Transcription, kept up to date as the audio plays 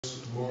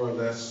more or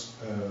less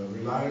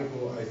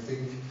reliable, I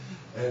think.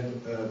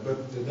 And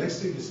but the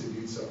next thing is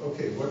indeed, so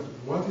okay,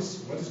 what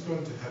is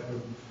going to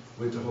happen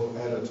with the whole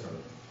editor?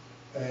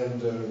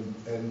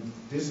 And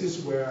this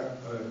is where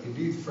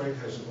indeed Frank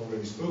has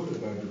already spoken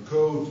about the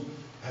code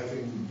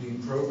having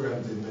been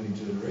programmed in many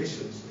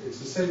generations. It's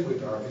the same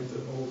with our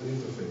old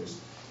interface.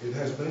 It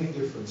has many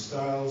different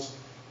styles.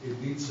 It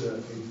needs a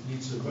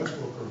much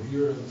more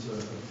coherent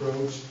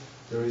approach.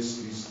 There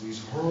is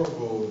these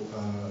horrible,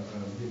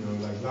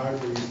 like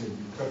libraries that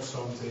you cut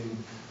something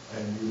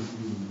and you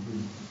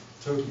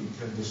totally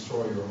can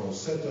destroy your whole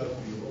setup.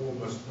 You all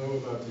must know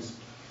about this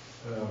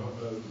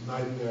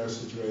nightmare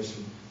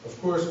situation. Of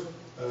course,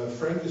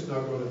 Frank is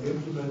now going to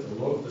implement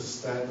a lot of the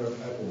standard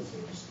Apple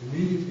things.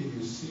 Immediately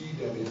you see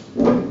that it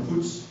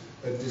puts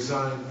a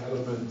design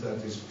element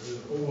that is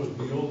almost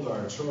beyond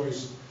our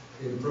choice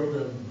in the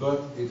program, but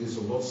it is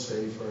a lot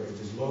safer.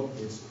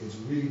 It's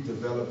really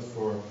developed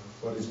for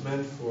what it's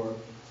meant for.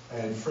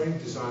 And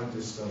Frank designed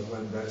this stuff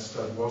when that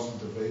stuff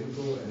wasn't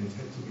available, and it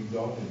had to be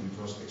done, and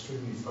it was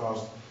extremely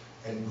fast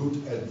and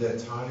good at that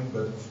time.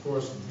 But of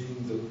course,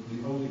 being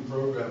the only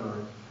programmer,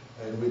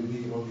 and with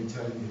me only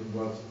telling him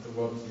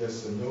what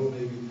yes and no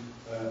maybe,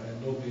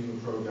 and not being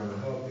a programmer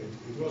help,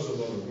 it was a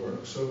lot of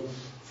work. So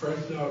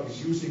Frank now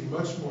is using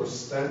much more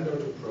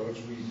standard approach.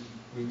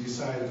 We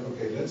decided,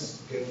 okay,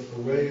 let's get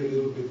away a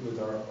little bit with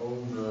our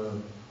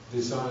own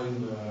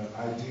design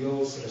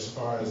ideals as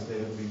far as they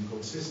have been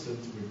consistent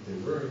with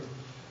their work,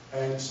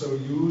 and so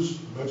use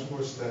much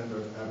more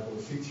standard Apple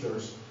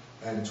features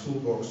and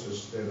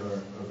toolboxes that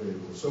are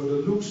available. So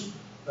the looks,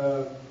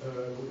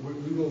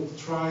 we will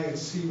try and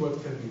see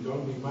what can be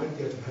done. We might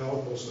get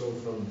help also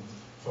from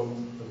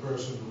a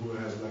person who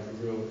has like a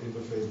real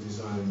interface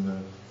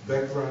design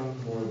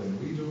background more than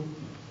we do.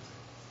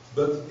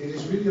 But it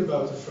is really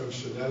about the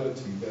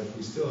functionality that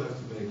we still have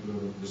to make a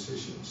lot of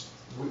decisions.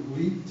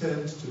 We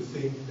tend to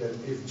think that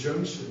if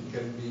Junction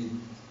can be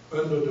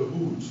under the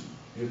hood,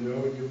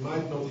 you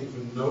might not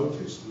even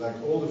notice, like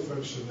all the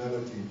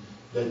functionality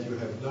that you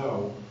have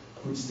now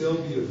could still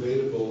be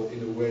available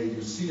in a way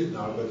you see it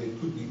now, but it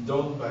could be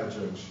done by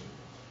Junction.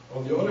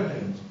 On the other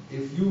hand,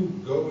 if you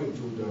go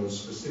into those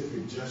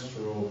specific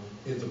gestural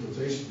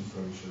interpretation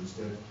functions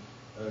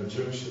that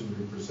Junction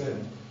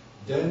represent,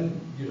 then,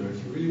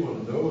 if you really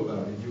want to know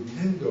about it, you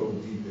can go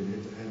deep in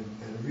it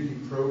and really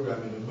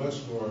program in a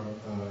much more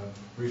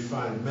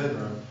refined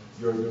manner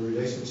the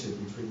relationship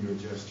between your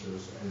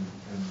gestures and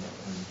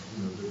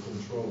the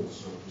controls,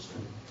 so to say.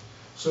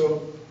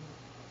 So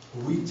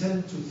we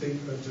tend to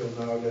think until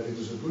now that it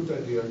is a good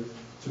idea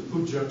to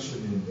put Junction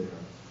in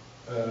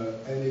there,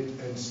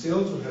 and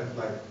still to have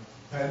like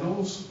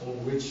panels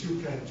on which you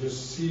can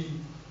just see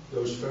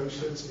those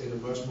functions in a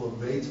much more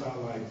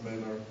meta-like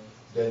manner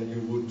than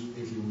you would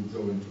if you would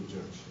go into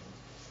Junction.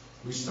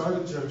 We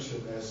started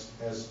Junction as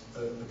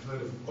a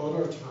kind of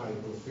other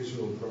type of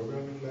visual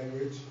programming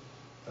language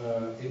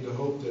in the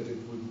hope that it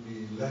would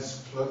be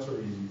less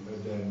cluttery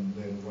than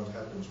what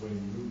happens when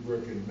you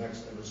work in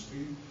max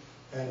MSP.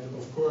 And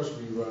of course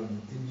we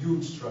run in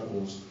huge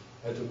troubles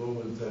at the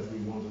moment that we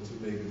wanted to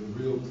make it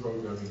a real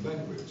programming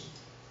language.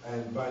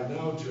 And by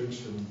now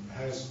Junction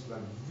has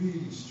like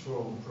really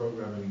strong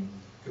programming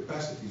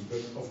capacities, but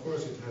of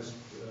course it has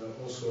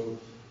also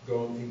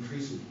gone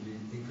increasingly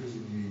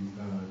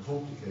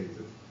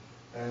complicated.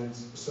 And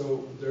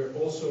so there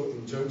also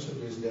in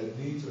Junction is that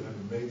need to have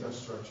a meta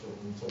structure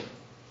on top.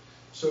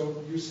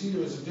 So you see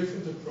there is a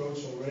different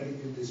approach already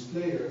in this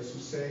player to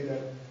say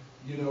that,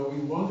 we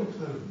want a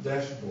kind of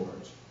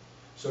dashboard.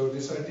 So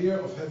this idea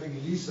of having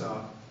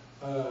LiSa,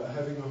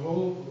 having a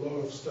whole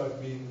lot of stuff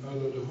being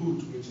under the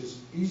hood, which is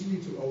easily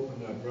to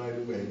open up right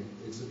away.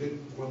 It's a bit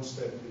one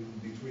step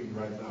in between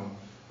right now.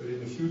 But in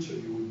the future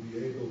you would be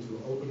able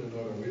to open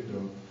another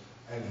window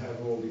and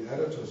have all the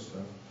editor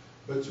stuff.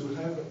 But to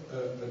have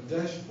a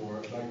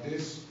dashboard like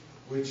this,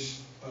 which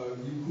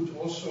you could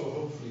also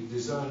hopefully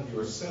design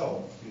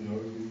yourself.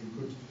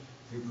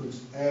 You could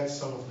add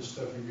some of the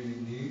stuff you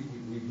really need.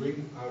 We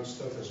bring out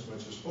stuff as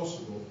much as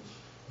possible.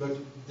 But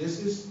this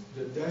is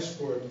the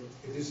dashboard.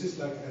 This is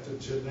like at a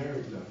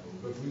generic level.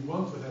 But we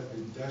want to have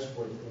the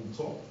dashboard on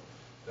top.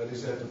 That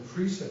is at a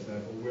preset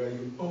level where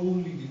you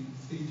only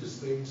see the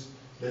things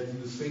that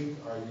you think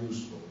are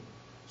useful.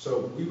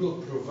 So we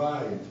will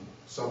provide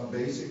some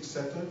basic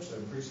setups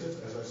and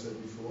presets, as I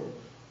said before,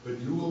 but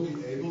you will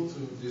be able to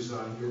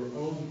design your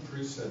own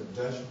preset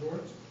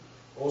dashboard,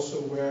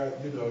 also where,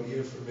 the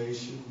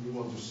information, you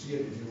want to see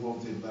it, if you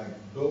want it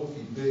like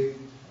bulky, big,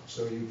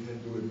 so you can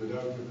do it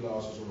without your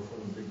glasses or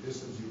from a big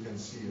distance, you can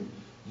see it,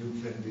 you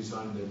can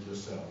design that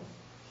yourself.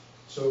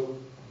 So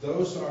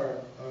those are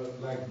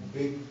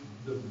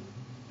the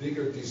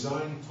bigger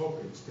design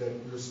topics that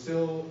we're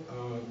still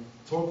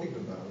talking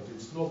about.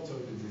 It's not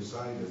totally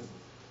decided.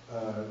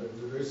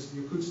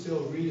 You could still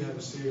really have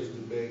a serious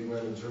debate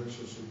whether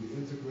Junction should be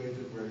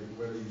integrated,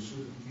 whether you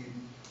should keep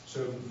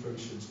certain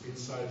functions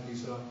inside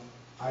LiSa.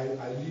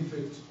 I leave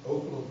it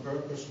open on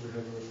purpose. We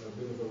have a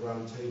bit of a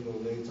round table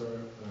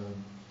later.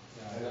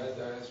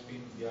 There has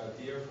been the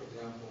idea, for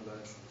example,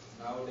 that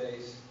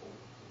nowadays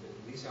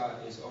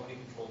LiSa is only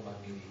controlled by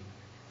MIDI.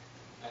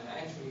 And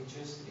actually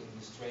just in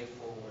the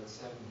straightforward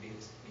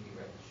 7-bit MIDI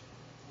range,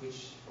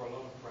 which for a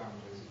lot of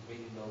parameters is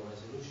really low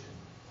resolution.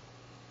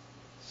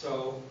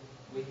 So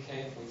we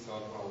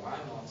thought, well, why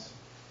not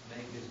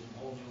make this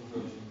whole new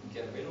version,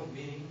 get rid of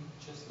MIDI,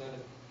 just let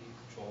it be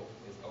controlled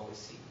with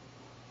OSC.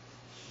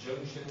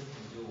 Junction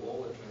can do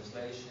all the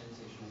translations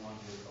if you want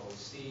with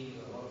OSC.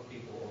 A lot of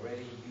people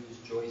already use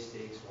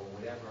joysticks or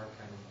whatever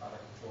kind of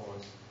other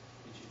controllers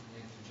which you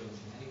connect to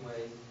Junction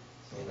anyway.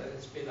 So let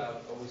it spit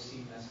out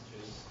OSC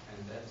messages and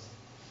that's.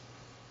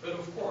 But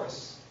of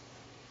course,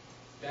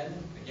 then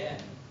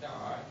again, there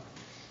are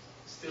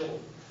still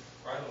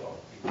quite a lot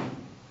of people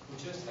who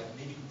just have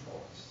MIDI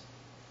controllers.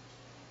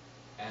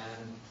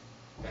 And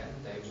then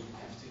they would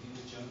have to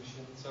use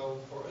Junction. So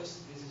for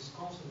us, this is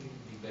constantly a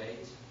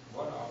debate.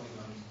 What are we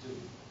going to do?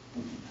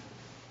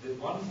 The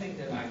one thing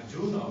that I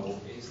do know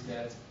is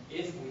that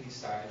if we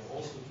decide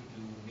also to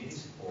do MIDI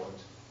support,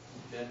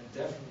 then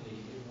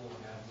definitely it will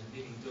have the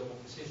MIDI double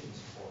precision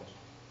support.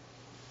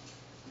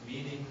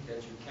 Meaning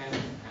that you can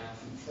have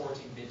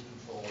 14-bit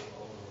control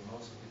over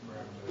most of the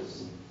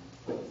parameters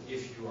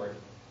if your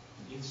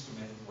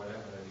instrument,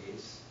 whatever that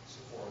is,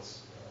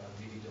 supports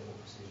MIDI double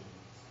precision.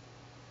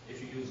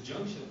 If you use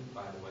Junction,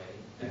 by the way,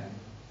 then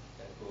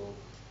that will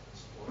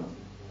support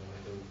the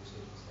double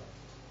precision stuff.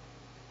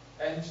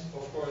 And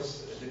of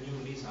course, the new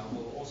LiSa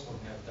will also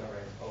have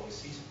direct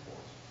OSC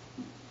support,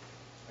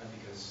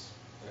 because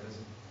that is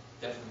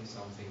definitely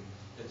something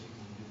that you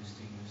can use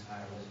to use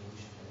higher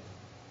resolution.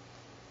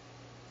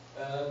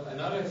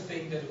 Another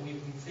thing that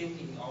we've been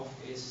thinking of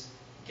is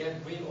get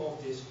rid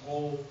of this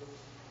whole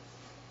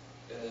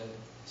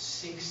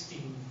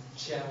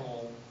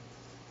 16-channel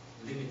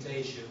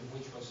limitation,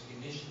 which was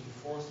initially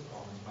forced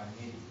upon us by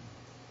MIDI.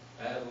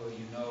 Well,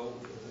 you know,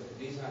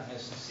 LiSa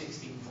has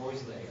 16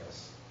 voice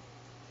layers.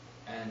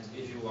 And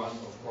if you want,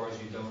 of course,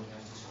 you don't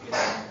have to split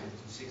it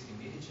into 16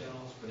 MIDI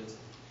channels, but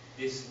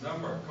this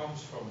number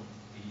comes from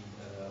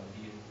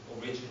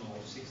the original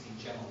 16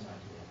 channels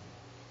idea.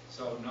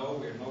 So no,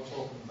 we're not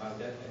talking about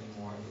that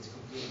anymore. It's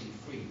completely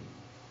free.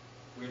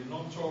 We're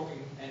not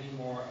talking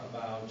anymore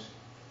about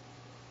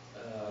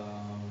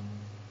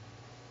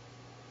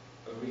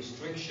a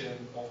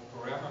restriction of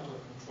parameter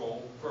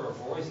control per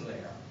voice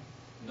layer.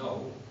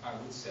 No, I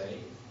would say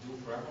do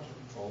parameter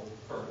control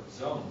per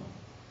zone.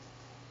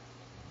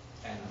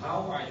 And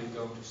how are you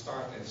going to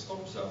start and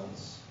stop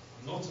zones?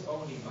 Not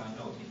only by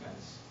note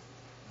events.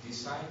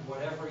 Decide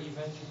whatever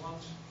event you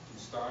want to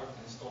start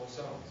and stop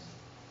zones.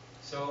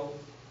 So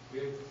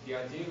the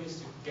idea is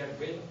to get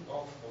rid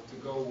of or to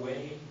go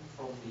away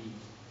from the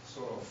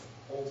sort of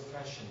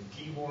old-fashioned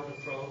keyboard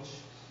approach,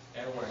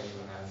 where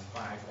you have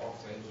 5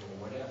 octaves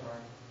or whatever.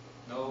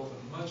 No,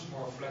 a much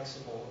more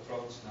flexible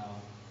approach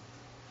now,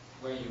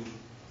 where you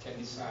can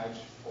decide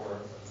for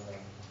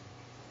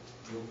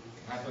you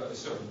have a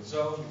certain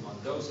zone, you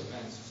want those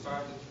events to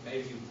start it,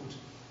 maybe you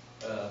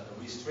put a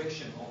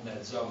restriction on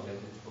that zone that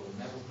it will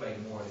never play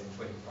more than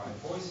 25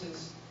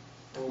 voices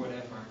or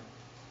whatever.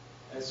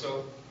 And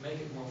so make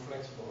it more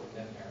flexible in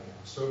that area.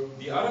 So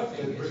the other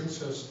thing that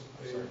brings us,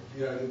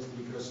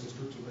 because it's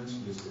good to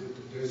mention this.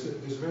 There's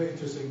a very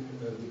interesting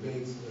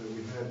debate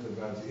we had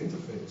about the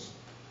interface,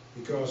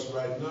 because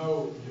right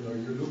now, you know,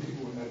 you're looking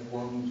at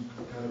one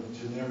kind of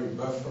generic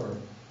buffer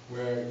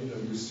where, you know,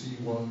 you see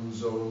one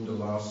zone, the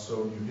last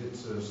zone, you hit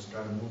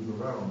kind of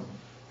move around,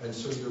 and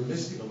so you're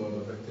missing a lot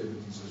of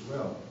activities as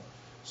well.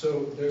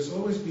 So there's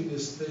always been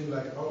this thing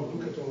like, oh,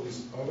 look at all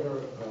these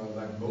other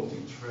like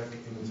multi-track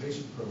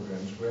imitation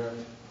programs where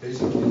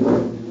basically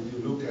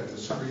you look at the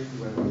screen,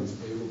 whether it's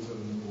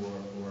Ableton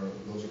or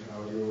Logic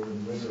Audio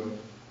and Window,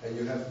 and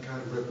you have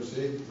kind of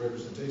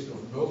representation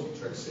of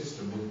multi-track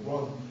system with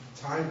one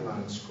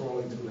timeline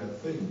scrolling through that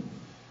thing.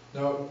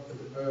 Now,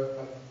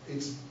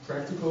 it's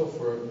practical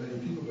for many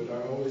people, but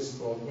I always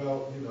thought,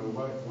 well, you know,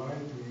 why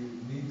do you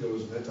need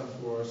those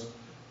metaphors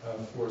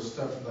for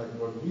stuff like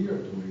what we are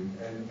doing?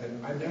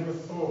 And I never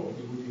thought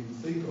we would even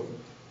think of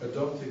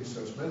adopting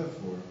such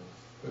metaphor.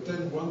 But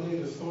then one day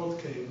the thought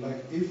came,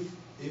 like, if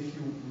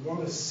you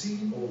want to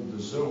see all the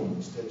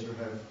zones that you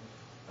have,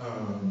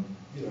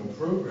 you know,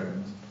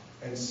 programmed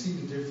and see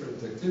the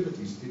different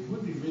activities, it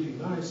would be really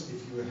nice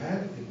if you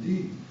had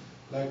indeed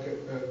like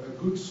a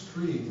good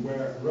screen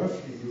where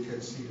roughly you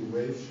can see the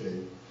wave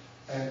shape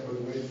or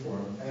the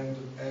waveform, and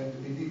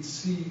indeed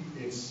see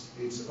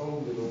its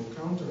own little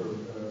counter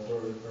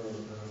or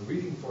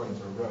reading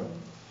pointer run.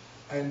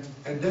 And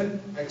then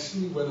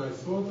actually when I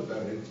thought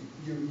about it,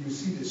 you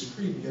see the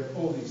screen, you have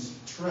all these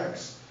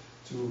tracks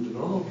to the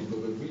normal people,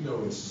 but we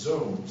know it's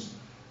zones.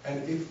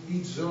 And if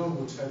each zone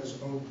would have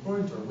its own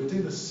pointer,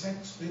 within a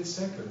split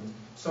second,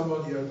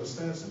 somebody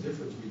understands the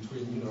difference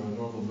between, you know, a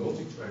normal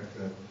multi-track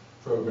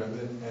program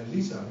and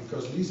LiSa,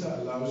 because LiSa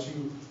allows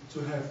you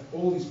to have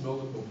all these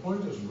multiple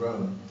pointers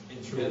run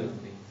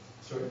independently.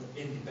 Sorry?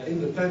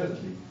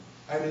 Independently.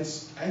 And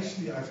it's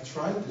actually, I've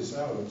tried this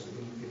out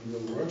in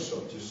the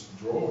workshop, just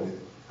draw it,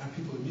 and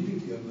people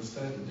immediately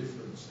understand the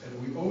difference.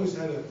 And we always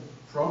had a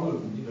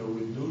problem, you know,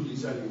 with new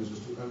LiSa users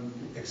to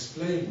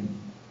explain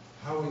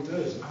how it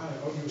does.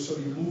 So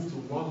you move to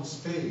one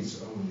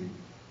space only.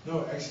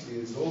 No, actually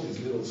it's all these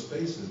little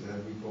spaces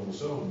that we call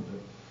zone.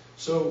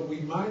 So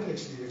we might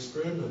actually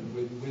experiment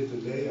with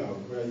the layout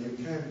where you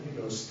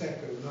can, stack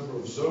a number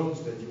of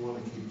zones that you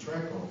want to keep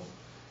track of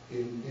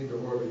in the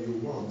order you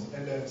want,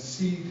 and then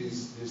see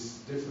these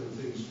different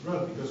things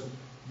run, because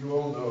you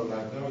all know,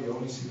 like now you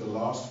only see the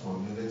last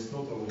one, and it's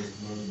not always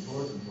the most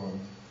important one.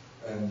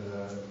 And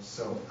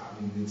so,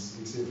 I mean,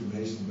 it's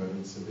information, but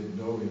it's a bit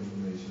no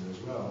information as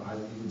well. I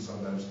even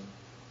sometimes,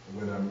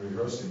 when I'm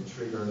rehearsing,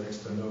 trigger an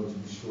extra note to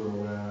be sure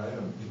where I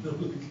am.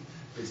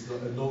 It's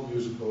not a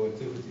non-musical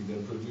activity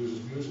that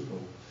produces musical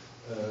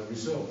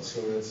results.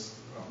 So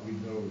we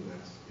know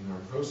that in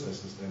our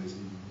processes that is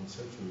even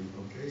conceptually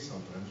okay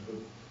sometimes,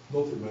 but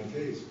not in my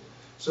case.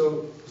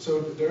 So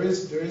there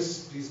is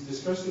these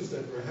discussions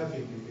that we're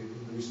having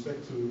in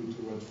respect to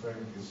what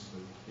Frank is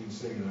being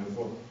saying, and I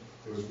thought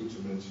it was good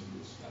to mention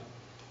this.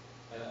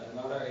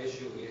 Another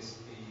issue is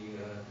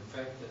the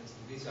fact that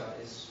LiSa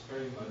is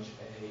very much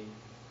a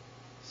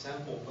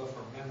sample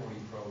buffer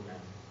memory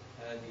program.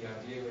 The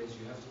idea is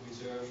you have to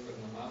reserve an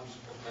amount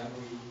of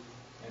memory,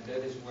 and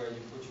that is where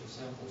you put your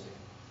samples in.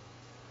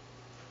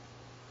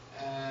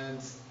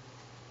 And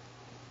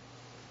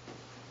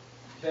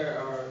there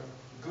are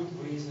good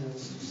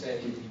reasons to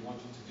say you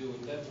wanted to do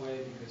it that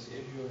way, because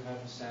if you have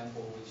a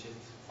sample which is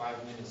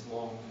 5 minutes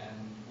long and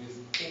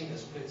within a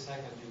split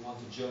second you want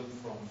to jump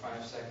from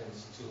 5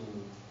 seconds to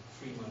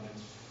 3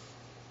 minutes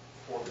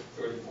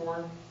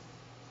 34,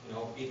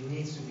 it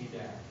needs to be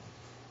there.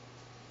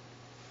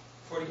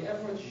 For the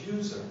average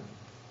user,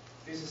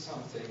 this is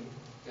something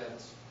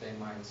that they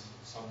might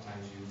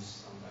sometimes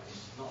use,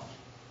 sometimes not.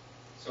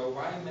 So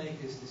why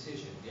make this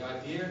decision? The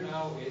idea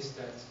now is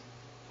that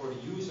for the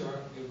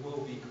user, it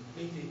will be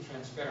completely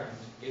transparent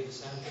if a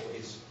sample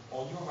is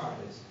on your hard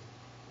disk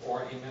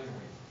or in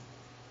memory.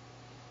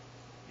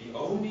 The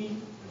only...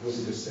 It will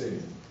be the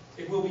same.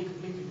 It will be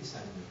completely the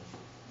same.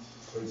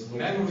 So it's not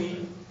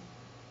memory...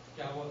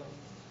 Yeah, well...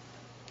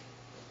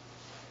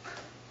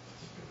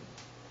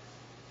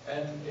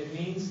 And it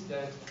means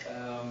that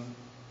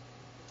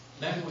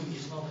memory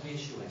is not an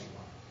issue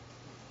anymore.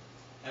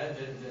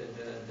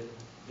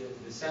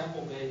 The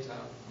sample data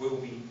will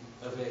be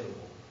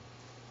available.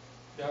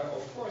 There are,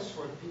 of course,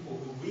 for the people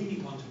who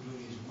really want to do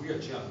these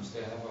weird jumps,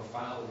 they have a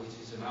file which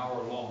is an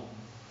hour long,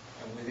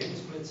 and within a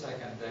split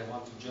second they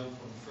want to jump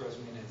from the first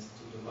minute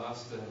to the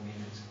last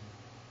minute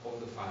of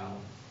the file.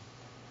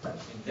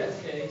 In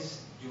that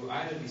case, you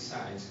either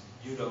decide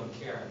you don't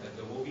care, that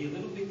there will be a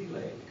little bit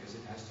delay because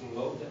it has to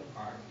load that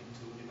part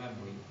into the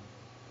memory,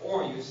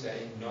 or you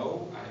say,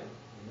 no, I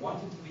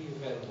want it to be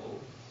available,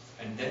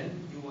 and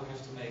then you will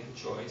have to make a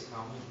choice,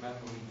 how much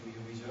memory do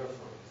you reserve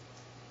for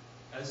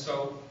it. And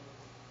so,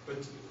 but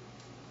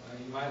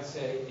you might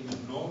say, in a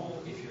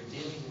normal, if you're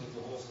dealing with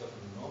the whole stuff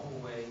in a normal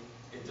way,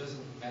 it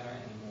doesn't matter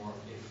anymore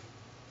if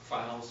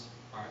files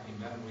are in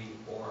memory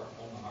or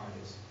on the hard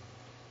disk.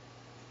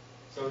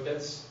 So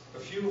that's a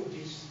few of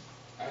these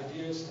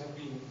ideas have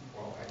been,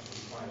 well, actually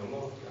quite a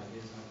lot of the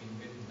ideas have been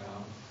written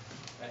down,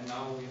 and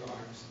now we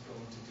are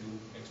going to do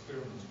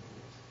experiments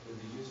with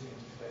the user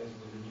interface,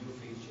 with the new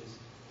features.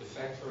 The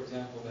fact, for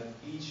example, that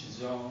each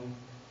zone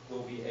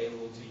will be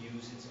able to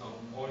use its own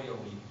audio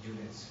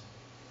units,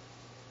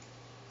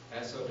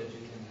 and so that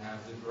you can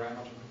have the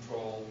parameter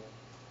control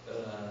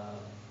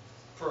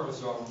per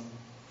zone,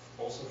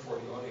 also for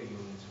the audio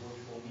units,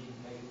 which will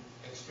make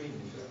it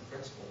extremely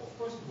flexible. Of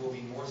course, it will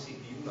be more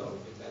CPU load,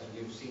 but as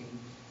we have seen,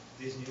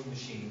 these new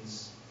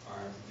machines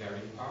are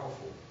very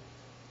powerful.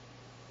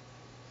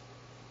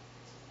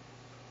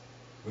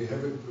 We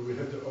have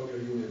the audio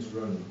units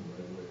running,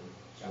 by the way,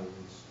 so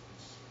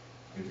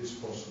yeah. it is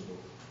possible.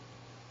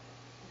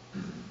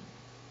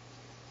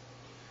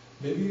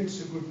 Maybe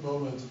it's a good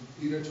moment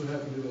either to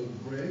have a little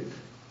break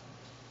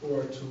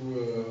or to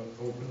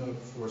open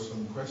up for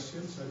some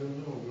questions. I don't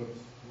know what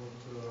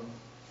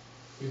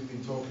we've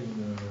been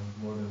talking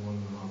more than 1.5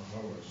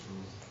 hours,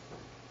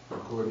 so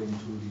according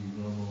to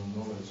the normal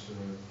knowledge,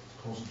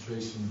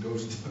 concentration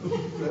goes down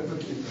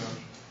rapidly now.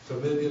 So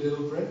maybe a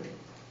little break,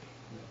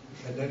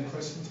 and then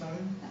question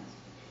time.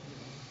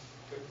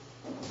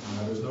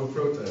 There's no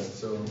protest,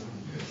 so am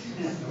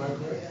I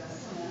correct?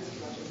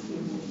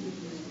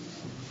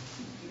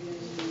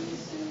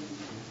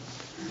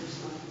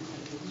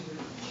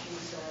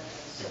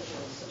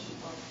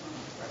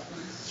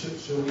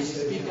 Shall we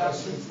say the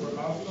question for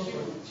after?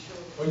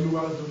 Or you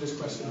want to do this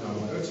question now?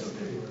 That's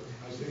okay.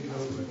 I think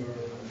I'll do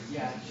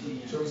yeah.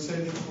 Shall we say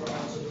this for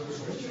after the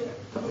question?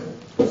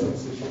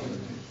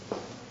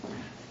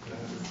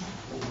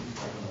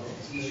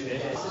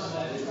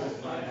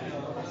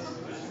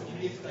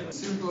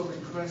 Simple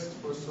request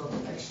for some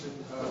action.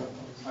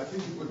 I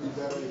think it would be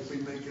better if we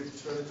make it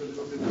turn it a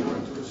little bit more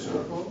into a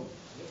circle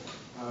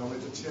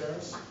with the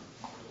chairs.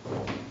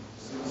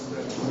 Since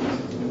that's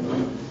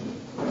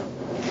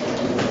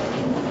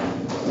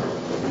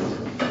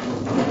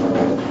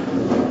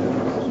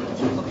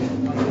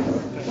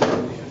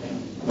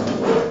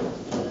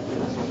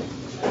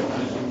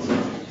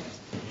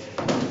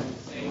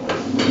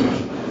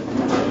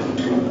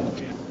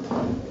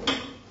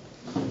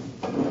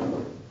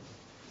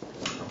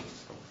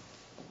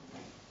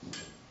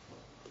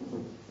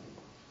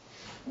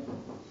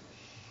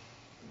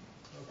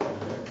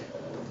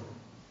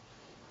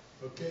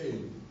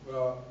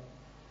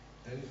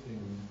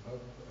Anything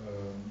up?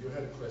 You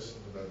had a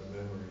question about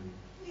memory.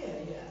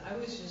 Yeah. I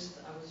was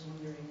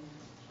wondering,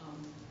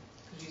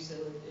 because you said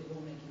it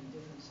won't make any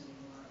difference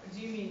anymore. Do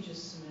you mean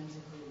just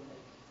semantically,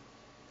 like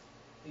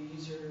the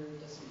user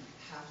doesn't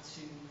have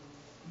to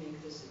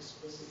make this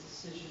explicit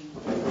decision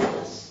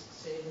unless,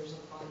 say, there's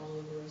a file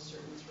over a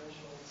certain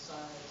threshold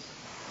size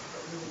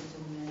that really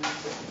demands,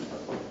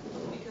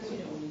 because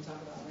when you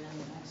talk about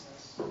random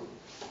access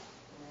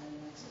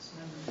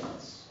memory,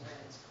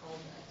 it's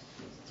called that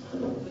because it's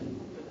open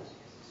for that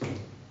because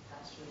it's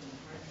faster than a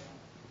hard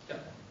drive. Yeah.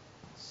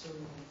 So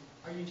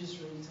are you just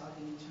really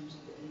talking in terms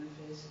of the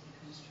interface? It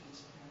becomes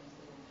transparent.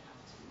 They don't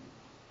have to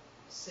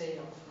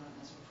say up front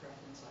as a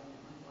preference, I want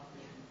my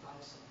buffer in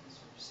 5 seconds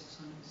or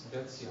 600 seconds.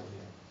 That's the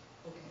idea.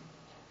 Okay.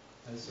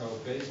 And so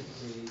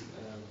basically,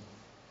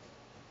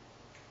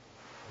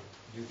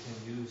 you can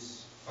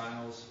use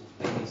files of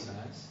any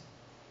size.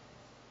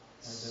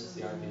 And that's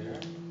the idea.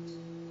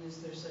 Is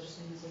there such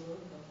thing as a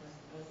load buffer?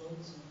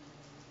 Load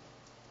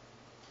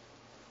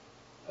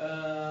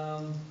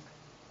zone?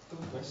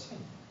 Good question.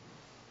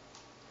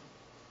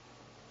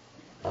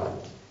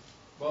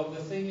 Well,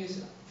 the thing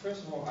is,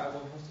 first of all, I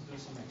will have to do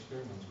some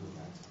experiments with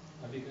that.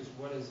 Because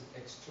what is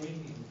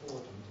extremely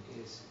important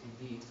is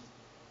indeed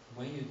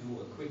when you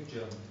do a quick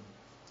jump,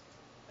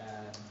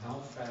 how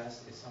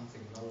fast is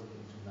something loaded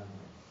into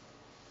memory?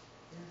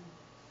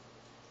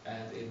 Yeah.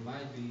 And it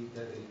might be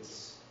that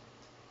it's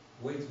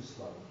way too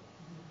slow.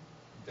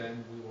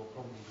 Then we will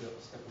probably go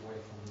a step away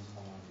from this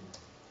whole idea.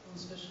 Well,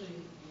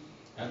 especially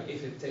And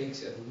if it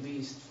takes at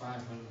least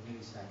 500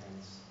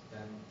 milliseconds,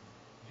 then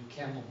you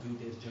cannot do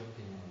this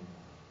jumping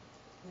anymore.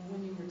 well,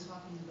 when you were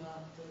talking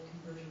about the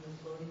conversion of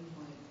floating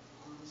point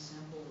on the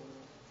sample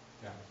world,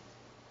 Yeah.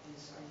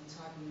 are you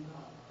talking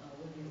about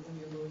when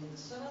you're loading the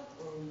setup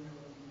or when you're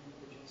loading an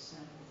individual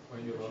sample?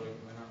 When I'm loading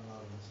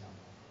the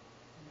sample.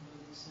 When you're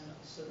loading the setup,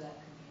 so that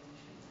could be an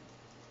issue.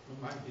 It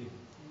might be,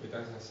 but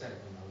as I said,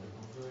 the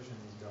conversion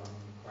is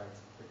going quite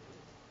quickly.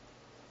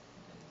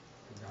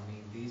 Okay. I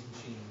mean, these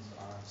machines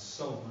are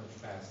so much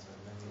faster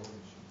than the old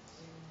machines.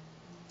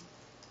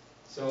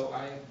 So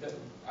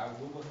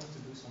we will have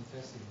to do some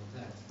testing with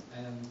that.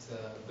 And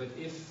but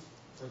if,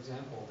 for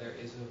example, there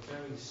is a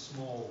very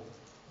small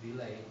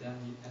delay, then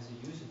as a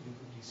user you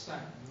could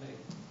decide.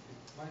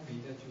 It might be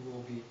that you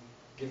will be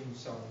given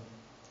some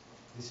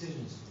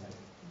decisions to make.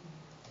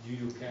 Do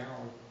you care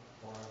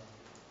or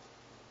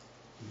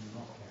do you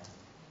not care?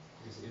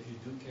 Because if you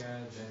do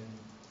care, then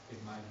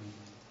it might be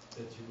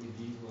that you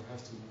indeed will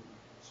have to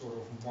sort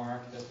of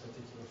mark that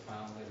particular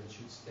file that it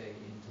should stay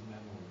into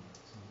memory,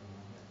 something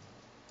like that.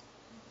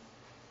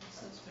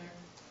 That's fair.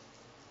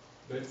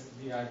 But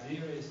the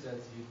idea is that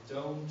you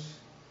don't,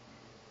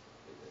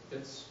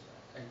 that's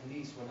at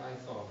least what I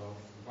thought of,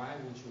 why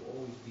would you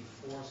always be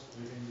forced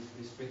within this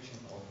restriction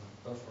of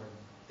a buffer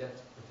that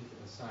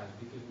particular size?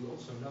 Because we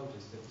also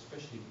noticed that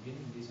especially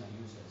beginning LiSa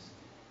users,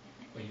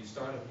 when you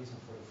start up LiSa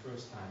for the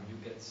first time, you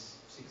get 60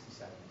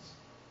 seconds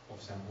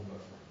of sample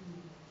buffer.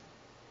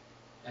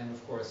 And of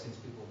course, since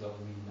people don't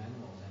read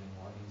manuals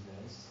anymore these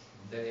days,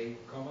 they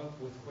come up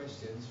with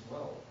questions,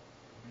 well,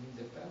 I mean,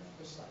 the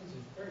buffer size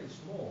is very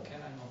small,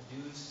 can it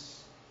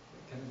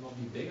not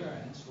be bigger,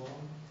 and so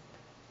on.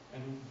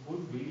 And it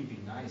would really be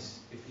nice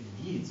if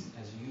indeed,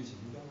 as a user,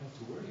 you don't have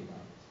to worry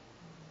about it.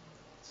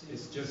 So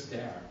It's just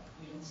there.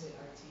 You don't say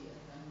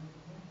RTFM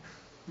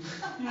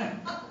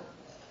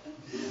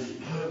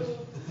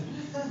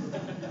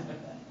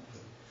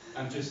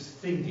I'm just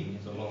thinking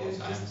it a lot of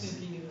times. Just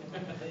thinking it a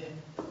lot.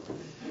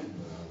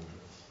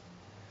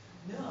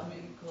 No, I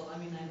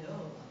know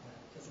about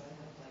that because I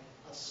have like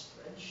a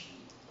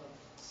spreadsheet of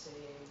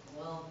saying,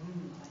 well,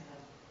 I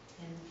have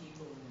 10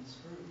 people in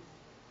this group,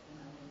 and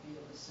I want to be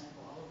able to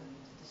sample all of them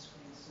into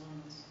discrete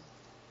zones,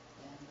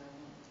 and I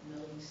want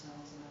melody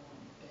sounds, and I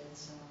want bed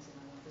sounds, and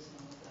I want this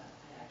and I want that.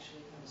 I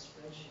actually have a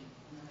spreadsheet,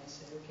 and then I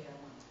say, okay, I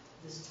want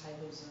this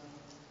type of zone.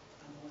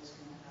 I'm always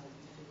going to have it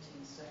be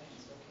 15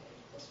 seconds. Okay,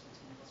 plus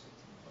 15, plus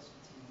 15, plus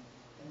 15,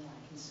 and then I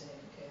can say,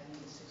 okay, I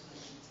need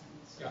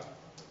 610. Yeah.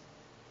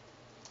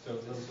 So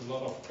there's a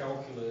lot of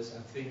calculus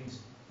and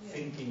things,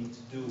 thinking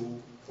to do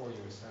for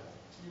your setup.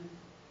 Yeah.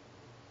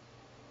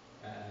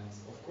 And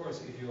of course,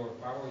 if you're a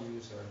power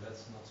user,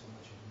 that's not so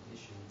much of an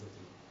issue, but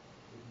it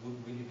would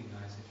really be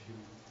nice if you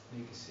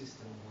make a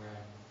system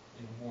where,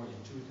 in a more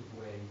intuitive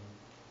way,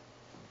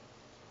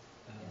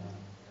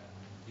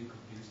 you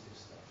could use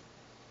this stuff.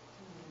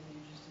 It would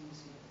be interesting to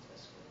see if the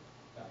test work.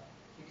 Yeah.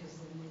 Because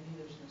then maybe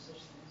there's no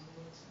such thing as a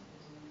load sample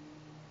zone.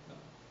 No,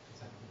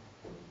 exactly.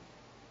 Okay.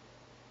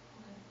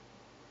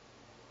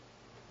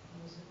 That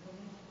was it for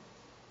me.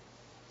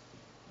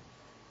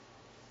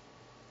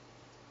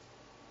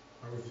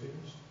 Are we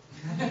finished?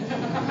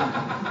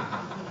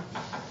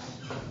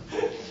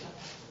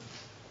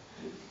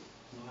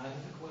 No, I have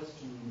a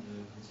question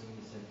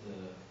concerning you said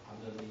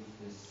underneath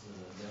this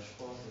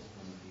dashboard is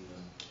going to be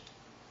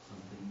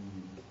something,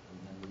 and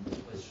then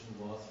the question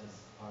was, as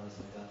far as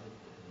I got it,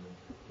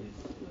 if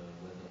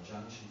whether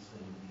junctions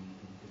going to be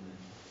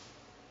implemented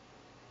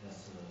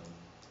as a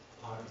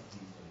part of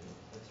these.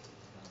 That's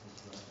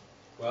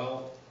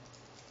Well,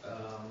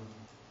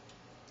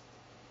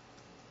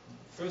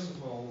 first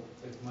of all,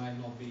 it might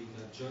not be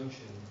the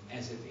junction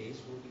as it is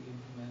will be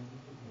implemented,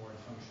 but more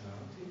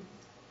functionality.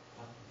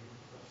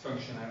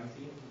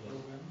 Functionality of the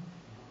program.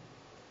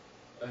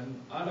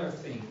 Another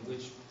thing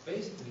which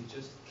basically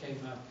just came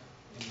up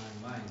in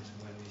my mind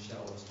when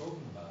Michelle was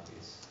talking about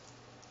this,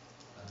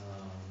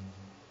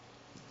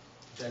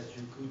 that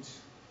you could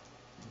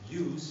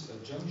use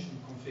a junction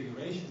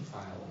configuration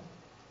file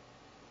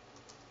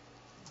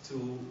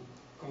to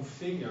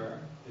configure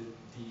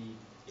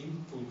the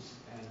input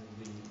and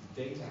the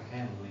data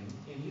handling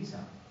in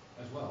LiSa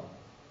as well.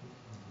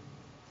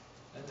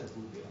 And that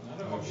would be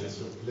another option. It's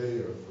a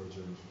player for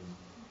junction.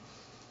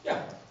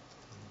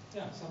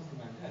 Yeah, something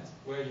like that,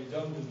 where you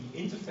don't do the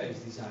interface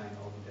design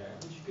over there,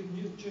 but you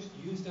can just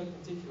use that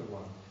particular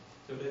one.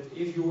 So that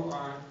if you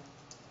are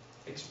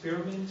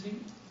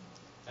experimenting,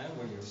 and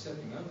when you're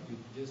setting up, you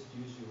just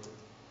use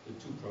the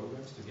two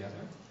programs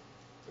together.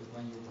 But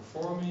when you're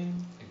performing,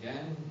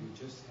 again, you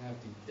just have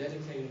the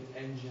dedicated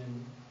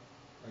engine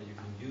where you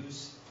can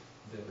use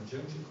the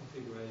junction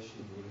configuration,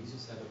 your LiSa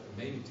setup, and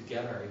maybe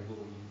together it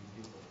will,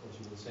 of course,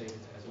 you will save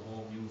it as a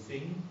whole new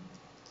thing.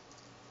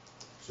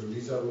 So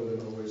LiSa will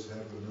then always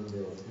have a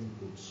number of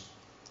inputs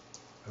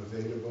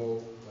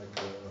available, like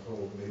a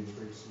whole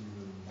matrix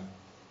even.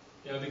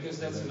 Yeah, because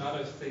that's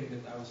another thing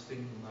that I was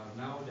thinking about.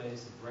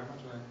 Nowadays, the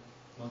parameter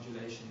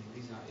modulation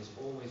in LiSa is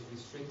always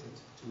restricted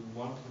to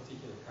one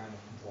particular kind of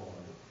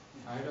controller,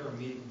 either a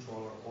MIDI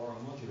controller or a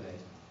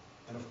modulator.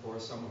 And of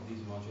course, some of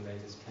these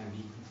modulators can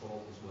be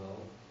controlled as well,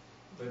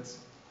 but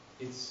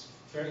it's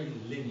very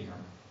linear.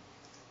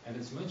 And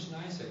it's much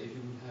nicer if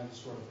you would have a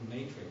sort of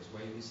matrix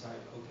where you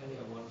decide, okay,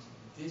 I want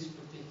this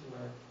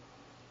particular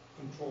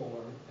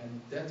controller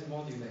and that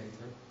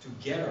modulator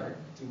together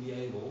to be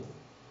able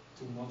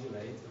to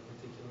modulate a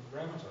particular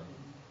parameter,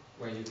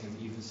 where you can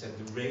even set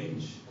the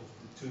range of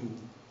the two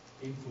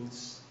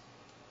inputs,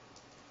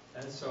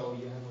 and so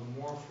you have a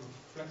more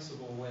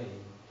flexible way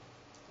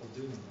of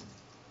doing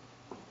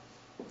it.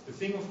 The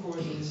thing, of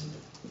course, is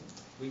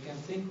we can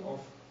think of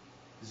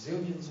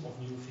zillions of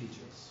new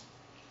features.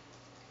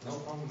 No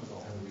problem at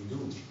all. And we do.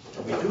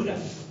 We do that.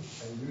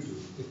 And you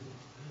do.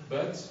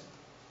 But,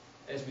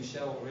 as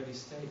Michelle already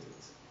stated,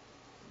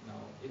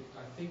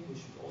 I think we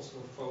should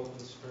also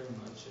focus very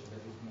much, and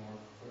that is more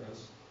for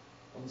us,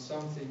 on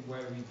something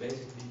where we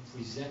basically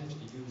present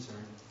the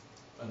user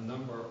a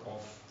number of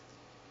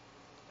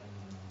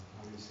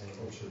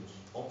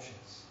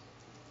options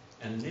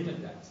and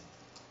limit that.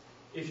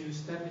 If you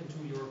step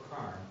into your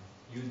car,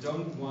 you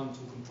don't want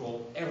to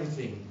control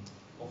everything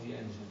of the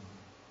engine.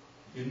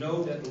 You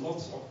know that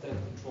lots of that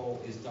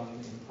control is done in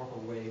a proper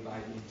way by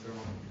the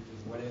internal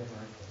computers,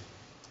 whatever.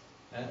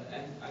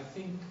 And I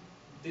think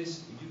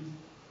this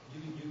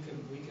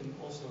we can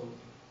also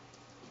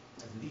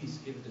at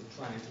least give it a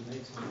try to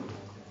make something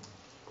like that.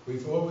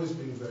 We've always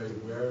been very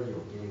wary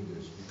of doing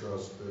this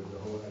because the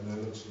whole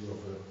analogy of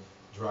a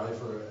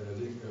driver,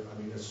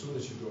 and as soon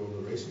as you go on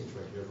the racing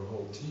track, you have a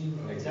whole team.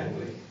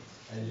 Exactly.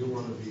 And you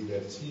want to be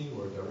that team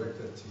or direct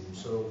that team.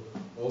 So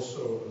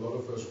also a lot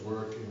of us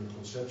work in a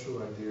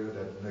conceptual idea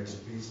that the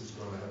next piece is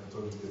going to have a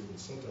totally different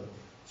setup.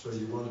 So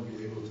you want to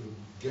be able to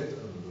get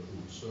under the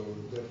hood. So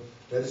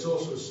that is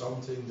also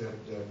something that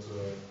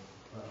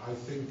I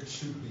think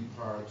should be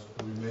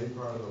remain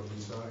part of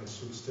LiSa. It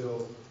should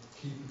still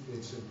keep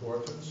its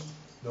importance,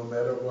 no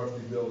matter what we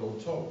build on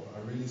top. I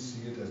really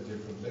see it as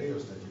different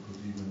layers that you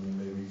could even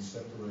maybe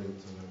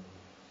separate.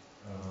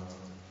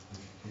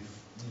 If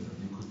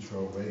you could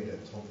throw away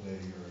that top layer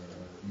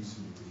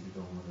easily if you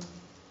don't want to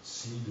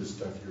see the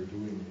stuff you're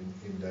doing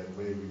in that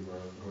way we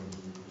were going to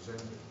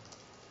represent it.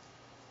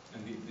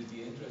 And the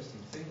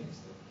interesting thing is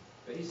that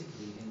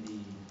basically in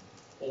the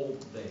old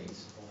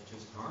days of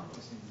just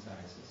hardware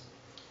synthesizers,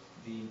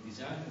 the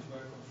designers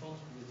were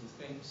confronted with the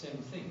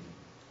same thing.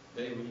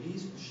 They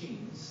released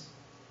machines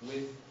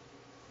with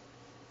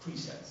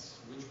presets,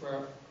 which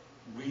were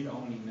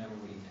read-only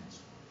memory and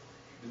so on.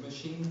 The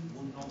machine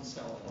would not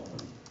sell at all,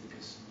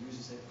 because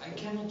users said, I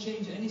cannot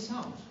change any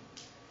sound.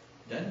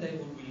 Then they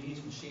would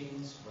release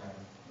machines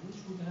which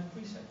would have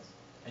presets,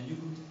 and you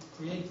could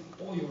create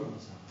all your own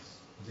sounds.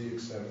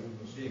 DX7.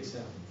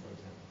 DX7, for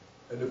example.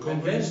 And the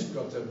companies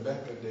got them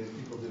back, and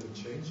people didn't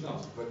change it.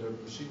 When the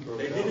machine broke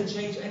down, they didn't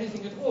change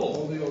anything at all.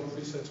 All the old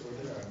presets were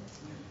there.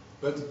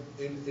 But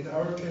in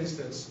our case,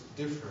 that's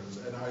different.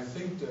 And I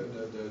think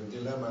the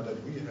dilemma that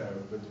we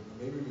have, but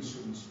maybe we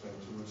shouldn't spend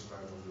too much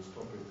time on this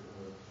topic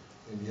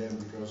in the end,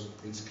 because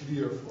it's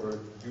clear for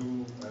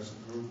you as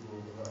a group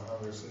how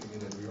we're sitting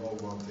in it, we all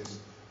want this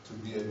to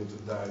be able to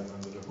dive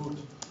under the hood.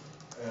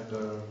 And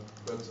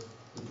but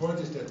the point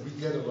is that we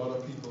get a lot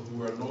of people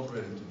who are not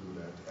ready to do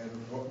that. And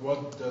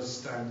what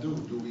does Steim do?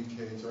 Do we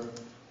cater,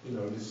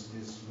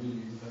 this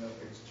really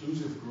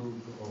exclusive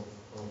group of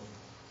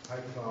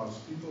high-class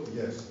people?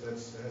 Yes, that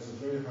has a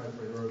very high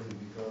priority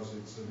because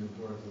it's an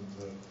important.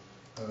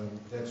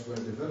 That's where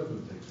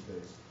development takes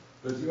place.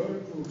 But the other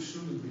groups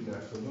shouldn't be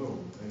left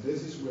alone. And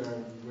this is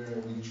where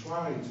we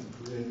try to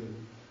create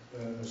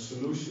a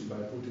solution by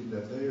putting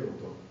that layer on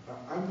top.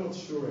 I not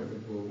sure if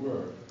it will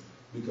work,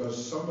 because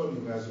somebody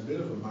who has a bit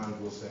of a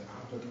mind will say,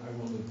 but I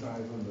want to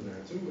dive under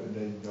there too, and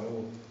then the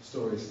whole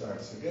story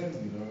starts again,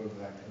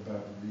 like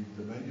about read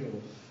the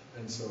manual,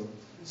 and so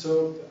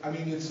I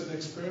mean, it's an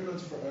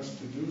experiment for us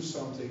to do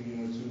something,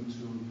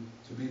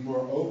 to be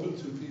more open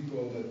to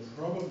people that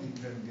probably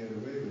can get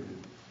away with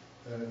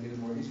it in a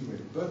more easy way.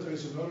 But there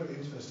is another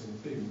interesting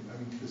thing. I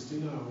mean,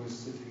 Christina, who is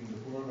sitting in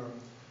the corner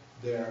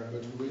there,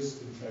 but who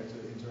is in fact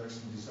an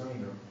interaction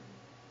designer,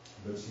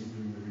 but she's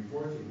doing the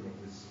reporting of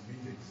these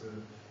meetings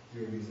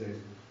during these days.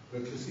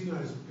 But Christina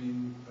has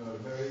been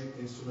very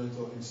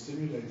instrumental in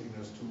stimulating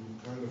us to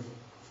kind of,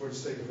 for the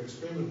sake of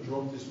experiment,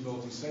 drop this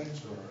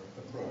multi-sensor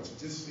approach.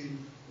 Just see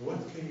what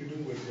can you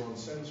do with one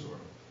sensor.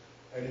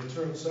 And it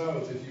turns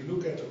out, if you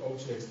look at the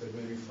objects that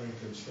maybe Frank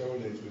can show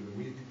later in the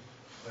week,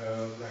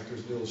 like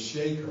there's a little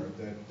shaker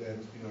that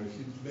if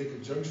you make a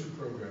junction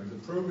program,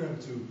 the program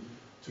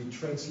to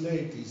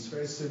translate these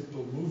very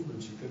simple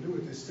movements, you can do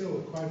it. It's still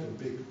quite a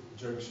big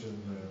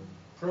junction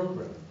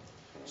program.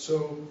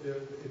 So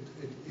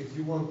if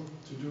you want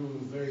to do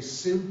very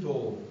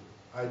simple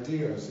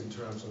ideas in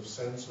terms of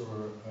sensor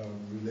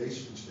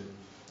relationship,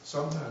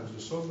 sometimes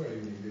the software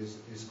you need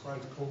is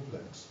quite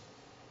complex.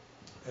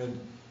 And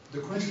the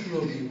question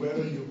will be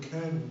whether you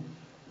can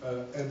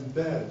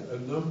embed a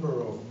number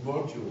of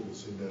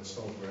modules in that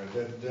software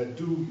that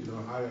do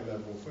higher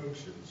level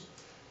functions.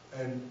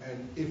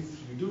 And if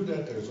you do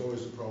that, there's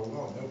always a problem.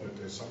 Oh no, but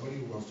there's somebody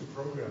who wants to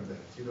program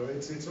that.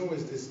 It's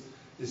always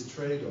this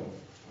trade-off.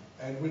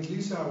 And with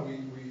LiSa, we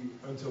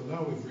until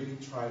now we've really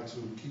tried to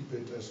keep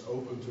it as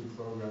open to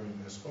programming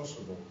as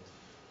possible.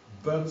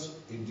 But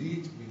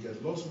indeed, we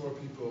get lots more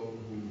people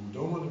who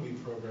don't want to be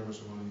programmers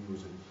who want to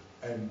use it.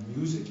 And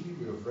musically,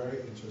 we are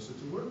very interested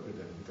to work with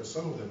them because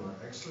some of them are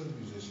excellent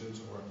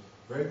musicians or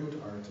very good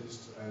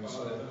artists. And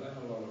well,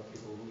 and a lot of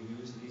people who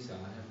use LiSa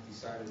have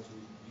decided to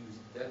use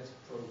that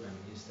program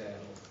instead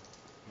of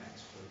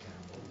Max, for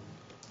example,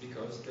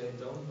 because they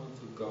don't want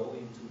to go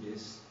into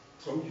this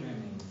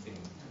programming thing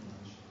too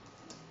much.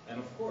 And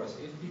of course,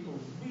 if people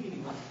really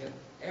want to get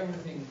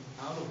everything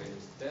out of it,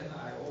 then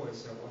I always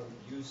say, well,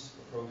 use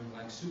a program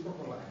like Super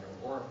Collider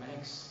or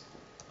Max.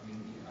 I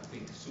mean, I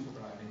think Super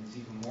Collider is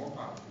even more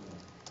powerful.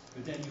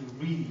 But then you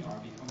really are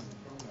becoming a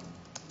programmer.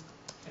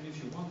 And if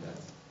you want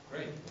that,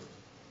 great. But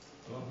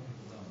a lot of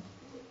people don't.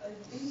 I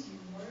think you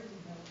already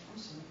have. I'm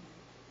sorry.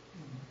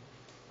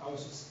 I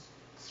was just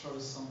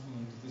throwing something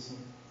into this, and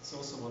it's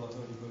also what I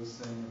heard you both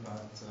saying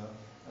about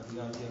the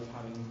idea of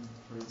having,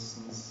 for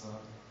instance,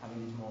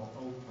 having it more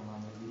open,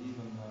 and maybe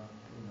even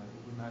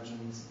imagine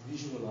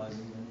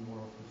visualizing many more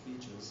of the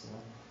features.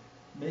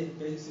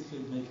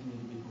 Basically, making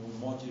it a bit more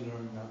modular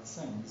in that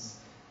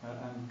sense.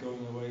 And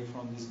going away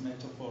from this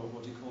metaphor,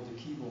 what you call the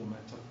keyboard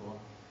metaphor,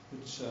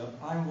 which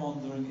I'm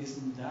wondering,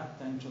 isn't that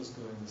then just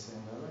going the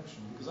same direction?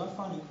 Because I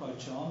find it quite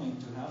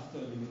charming to have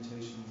the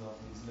limitations of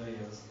these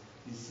layers,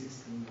 these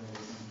 16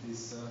 layers, and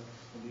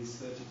these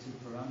 32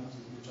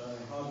 parameters, which I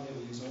hardly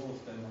ever use all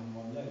of them on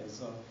one layer.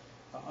 So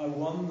I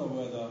wonder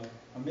whether,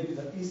 and maybe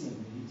that isn't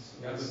a need.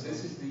 Yeah, but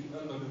this is the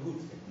under the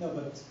hood thing. No,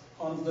 but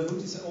under the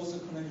hood is also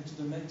connected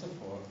to the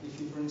metaphor. If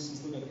you, for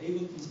instance, look at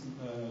Ableton's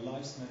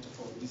Live's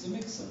metaphor, it is a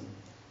mixer.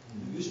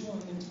 The visual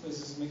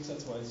interface is a mixer,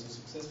 that's why it's so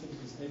successful,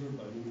 because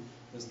everybody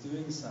that's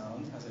doing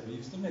sound has ever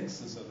used a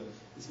mixer, so that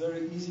it's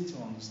very easy to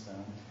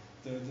understand.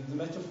 The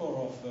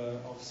metaphor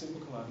of Super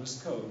Collider is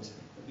code,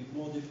 a bit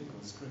more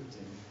difficult,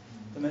 scripting.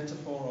 The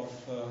metaphor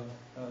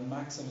of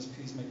Maximus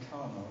Piece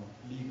Meccano,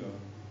 Lego.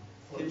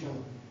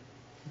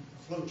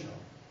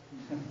 Flowchart.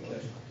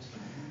 Okay.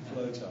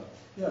 Flowchart.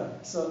 Yeah,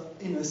 so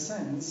in a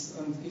sense,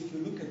 and if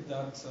you look at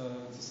that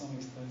to some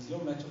extent,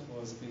 your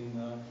metaphor has been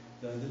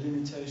the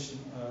limitation,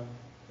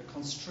 the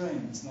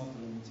constraints, not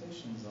the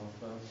limitations of...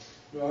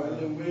 well,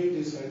 in a way,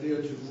 this idea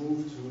to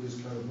move to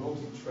this kind of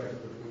multi-track,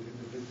 but with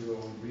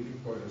individual reading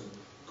pointers,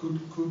 could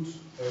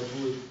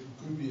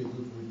be a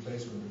good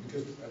replacement,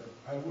 because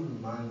I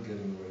wouldn't mind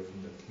getting away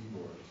from that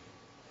keyboard.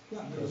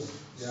 Yeah, because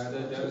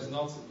there is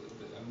not,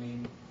 I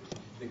mean,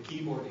 the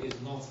keyboard is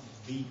not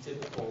the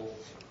typical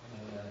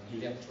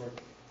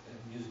electric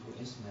musical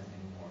instrument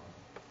anymore.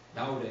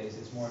 Nowadays,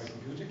 it's more the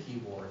computer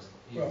keyboard.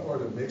 Well, or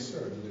the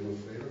mixer, the little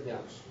fader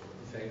box.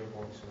 The fader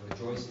box or the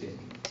joystick.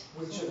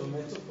 whichever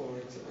metaphor,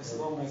 as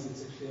long as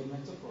it's a clear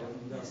metaphor, I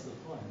mean, that's the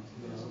point.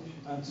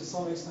 And to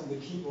some extent, the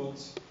keyboard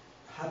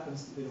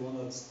happens to be the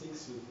one that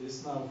sticks with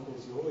this. Now, of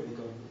course, you already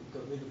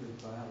got rid of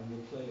it by having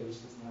the player,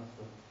 which doesn't have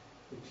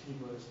the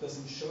keyboard, which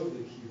doesn't show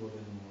the keyboard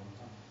anymore.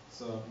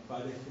 So, by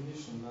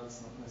definition,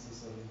 that's not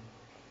necessary.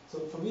 So,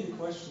 for me, the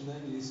question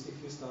then is, if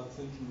you start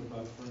thinking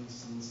about, for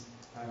instance,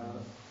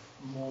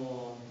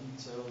 more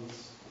detailed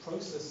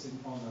processing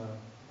on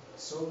a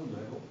zone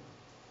level,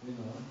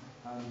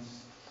 and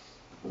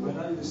when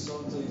I use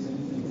zones, I use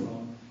anything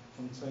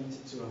from 20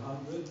 to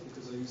 100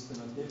 because I use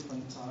them at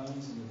different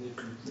times in a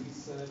different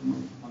preset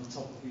on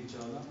top of each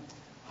other.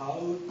 How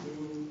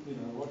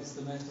what is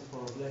the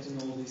metaphor of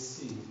letting all this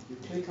see? You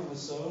click on a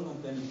zone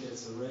and then it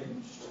gets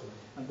arranged,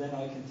 and then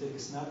I can take a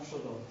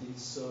snapshot of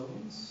these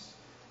zones.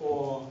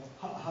 Or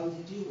how how do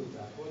you deal with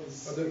that? What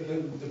is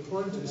The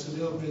point is a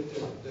little bit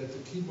that the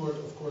keyboard,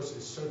 of course,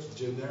 is such a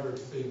generic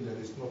thing that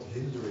it's not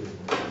hindering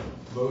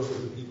most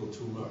of the people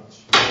too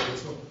much.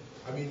 It's not,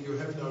 I mean, you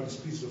have now this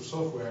piece of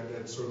software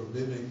that sort of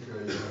mimic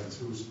you have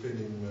two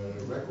spinning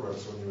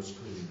records on your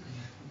screen,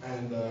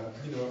 and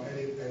you know,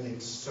 and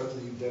it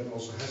suddenly then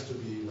also has to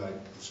be like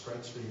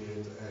scratching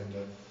it,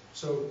 and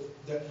so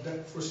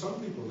that for some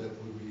people that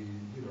would be,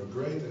 you know,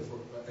 great,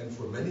 and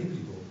for many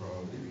people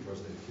probably,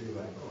 because they feel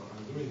like, oh,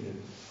 I'm doing it.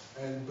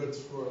 But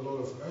for a lot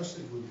of us,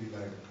 it would be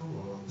like, come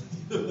on.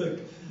 Like,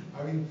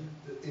 I mean,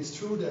 it's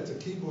true that the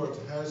keyboard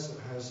has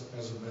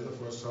as a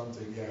metaphor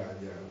something,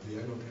 a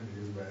piano can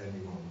be used by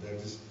anyone. That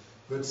is,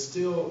 but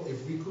still,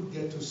 if we could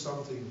get to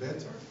something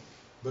better,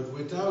 but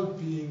without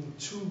being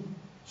too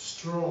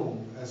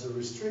strong as a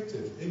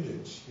restrictive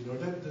image, you know,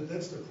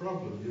 that's the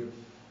problem.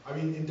 I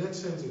mean, in that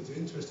sense, it's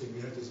interesting. We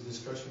had this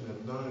discussion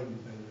at 9,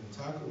 and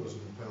Taco was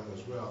in the panel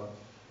as well.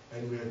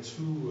 And we had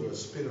two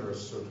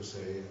spinners, so to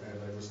say, and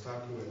I was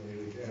Taco and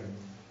Erik M.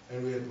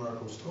 And we had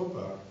Marco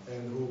Stroppa,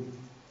 and who,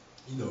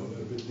 you know,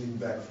 a bit leaned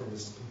back from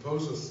his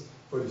composer's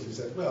point of view,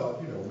 said, well,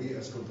 you know, we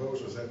as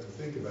composers have to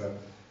think about,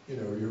 you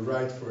know, you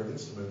write for an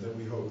instrument, and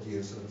we hope the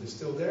instrument is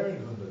still there in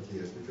 100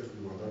 years, because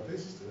we want our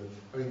pieces to,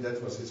 I mean, that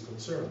was his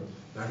concern.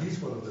 Now, he's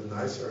one of the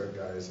nicer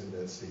guys in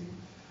that scene.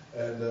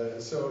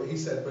 And so he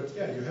said, but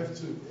yeah, you have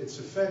to, it's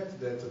a fact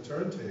that the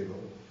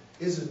turntable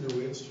is a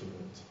new instrument.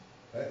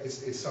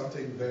 It's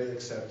something very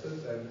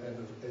accepted,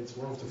 and it's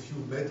one of the few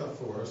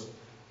metaphors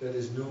that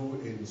is new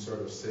in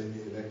sort of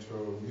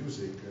semi-electro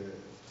music.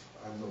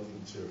 I'm not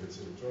even sure if it's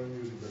electronic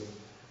music,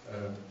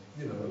 but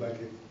you know, like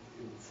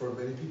for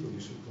many people, you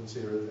should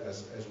consider it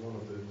as one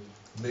of the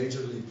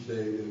majorly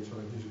played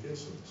electronic music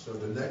instruments. So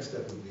the next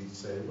step would be to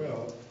say,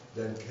 well,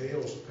 then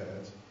Chaos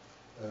Pad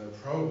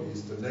probably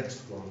is the next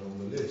one on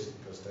the list,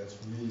 because that's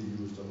really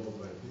used a lot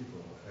by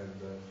people.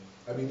 And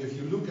I mean, if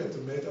you look at the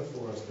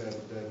metaphors that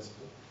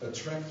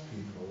attract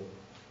people,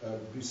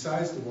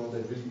 besides the one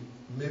that really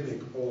mimic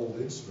old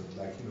instruments,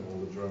 like, you know,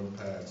 all the drum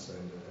pads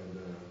and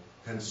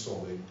hand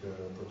sonic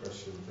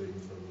percussion thing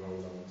from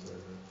Roland.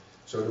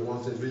 So the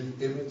ones that really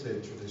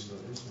imitate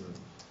traditional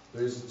instruments.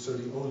 So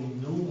the only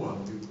new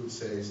one you could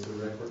say is the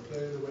record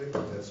player in a way,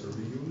 but that's a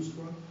reused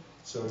one.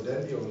 So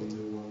then the only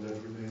new one that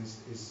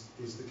remains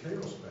is the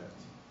Chaos Pad.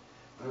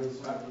 and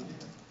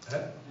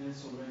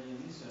it's already in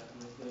LiSa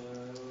with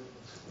the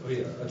Oh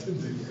yeah, I didn't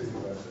even think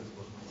about it.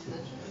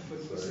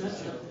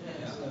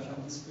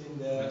 and it's been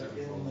there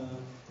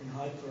in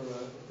hyper,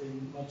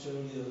 in much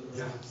earlier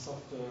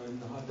software in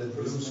the hyper. That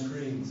blue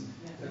screens.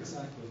 Yeah,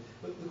 exactly.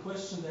 But the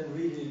question then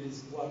really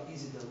is, what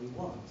is it that we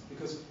want?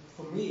 Because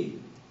for me,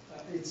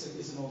 it's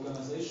an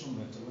organizational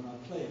matter. When I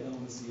play, I don't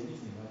want to see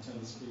anything. I turn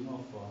the screen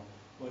off or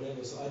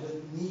whatever. So I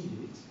don't need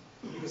it,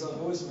 because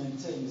I've always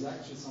maintained there's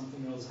actually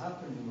something else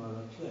happening while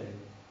I play.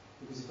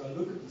 Because if I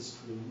look at the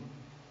screen,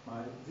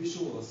 my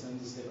visual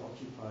senses get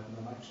occupied and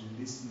I'm actually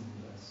listening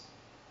less.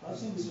 I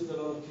think this with a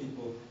lot of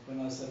people when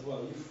I said,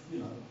 well, you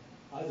know,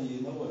 either you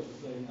know what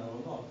you're playing now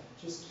or not,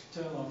 just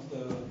turn off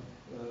the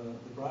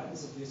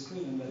brightness of your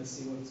screen and let's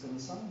see what it's going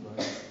to sound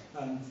like.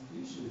 And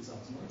usually it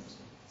sounds more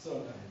interesting.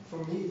 So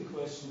for me the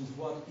question is,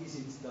 what is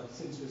it that,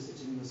 since we're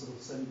sitting in a sort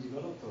of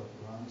semi-developed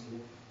around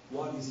here,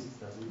 what is it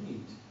that we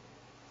need?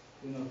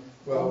 You know,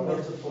 well,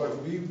 what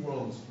we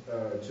want,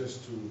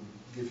 just to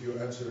give you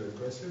answer to that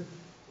question,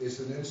 is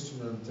an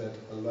instrument that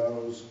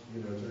allows,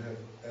 you know, to have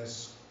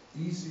as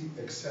easy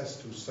access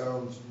to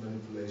sound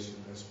manipulation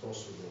as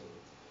possible,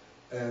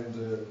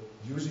 and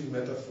using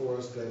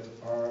metaphors that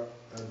are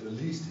the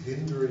least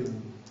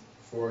hindering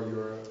for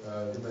your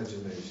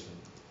imagination,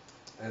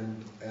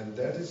 and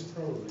that is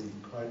probably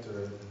quite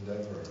an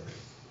endeavor.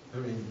 I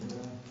mean,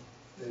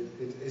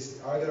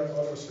 are there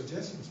other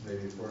suggestions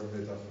maybe for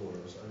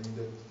metaphors? I mean,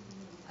 that.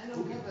 I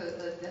don't have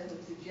a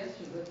definite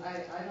suggestion, but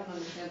I don't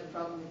understand the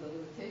problem with the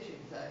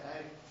limitations.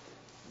 I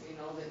mean,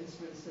 all the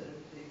instruments,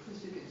 the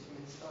acoustic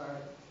instruments are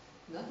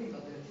nothing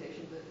but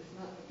limitation, but it's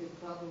not a big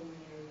problem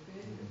when you're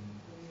creative.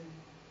 I mean,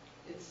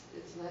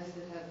 it's nice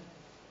to have,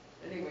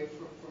 anyway,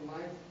 for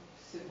my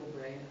simple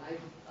brain,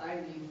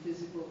 I need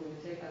physical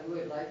limitation. I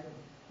really like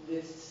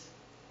lists.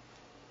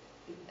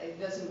 It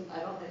doesn't,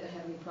 I don't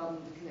have any problem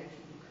with the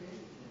connection to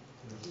creative.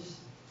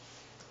 Just,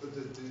 but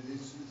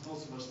it's not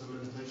so much the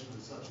limitation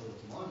as such, or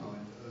to my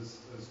mind, as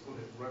what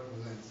it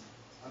represents.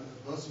 And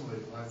personally,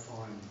 I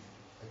find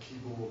a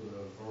keyboard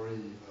very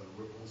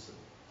repulsive.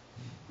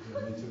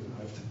 Yeah, me too.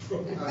 I have the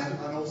problem.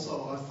 And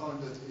also, I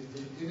find that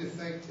in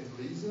effect, in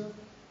LiSa,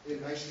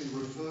 it actually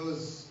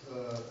refers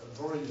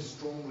very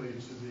strongly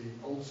to the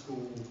old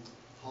school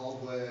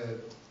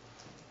hardware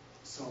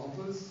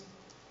samplers,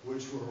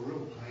 which were a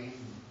real pain.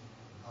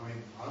 I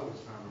mean, I always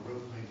found a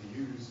real pain to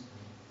use.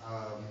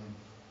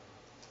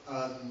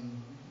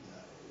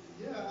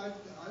 Yeah,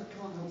 I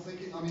can't help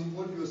thinking. I mean,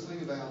 what you were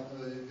saying about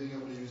being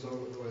able to use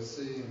OSC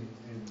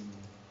in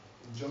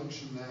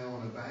junction now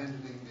and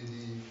abandoning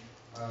MIDI,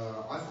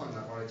 I find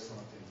that very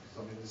exciting, because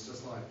I mean, it's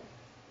just like,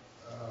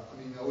 I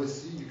mean,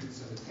 OSC, you can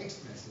send a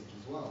text message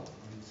as well.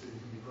 I mean, so you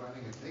can be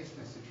grabbing a text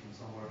message from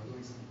somewhere and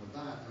doing something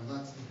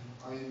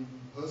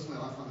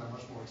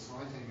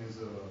exciting as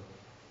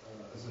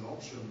an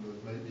option,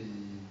 but maybe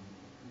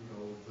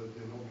that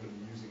they're not going to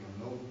be using a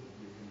node, but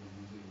you're going to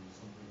be using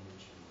something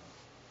which you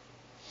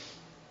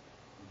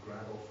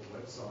grab off the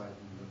website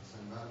and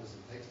send that as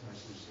a text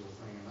message to your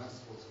thing, and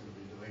that's what's going to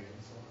be doing it.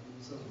 So I mean,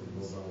 certainly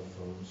mobile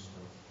phone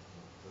stuff.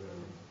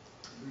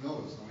 who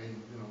knows? I mean,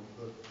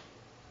 but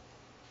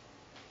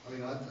I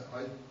mean, I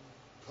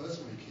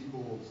personally,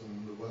 keyboards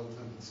and the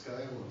well-tempered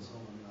scale and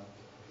so on. I mean, I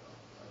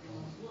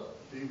can't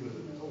deal with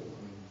it at all.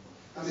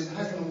 I mean, it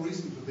has no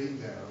reason for being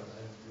there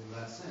in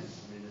that sense.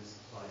 I mean, it's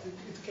like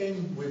it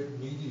came with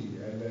MIDI,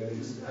 and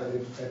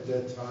at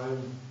that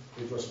time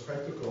it was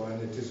practical, and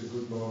it is a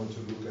good moment to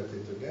look at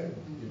it again.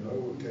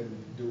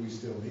 Do we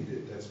still need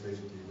it? That's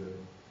basically the.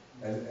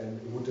 And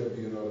would there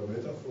be another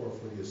metaphor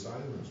for the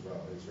assignments?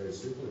 Well, it's very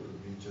simple. It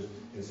could be just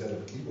instead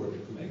of a keyboard,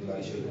 it could Maybe be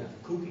like we should have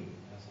cooking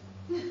as a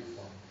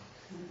metaphor.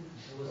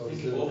 I was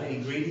thinking the- of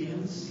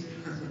ingredients.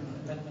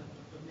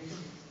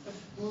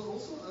 well,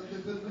 also,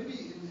 but maybe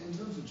in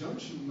terms of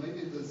Junction, maybe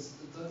I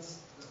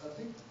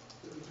think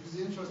because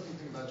the interesting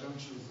thing about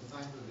Junction is the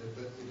fact that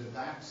it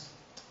adapts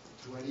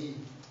to any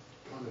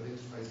kind of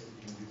interface that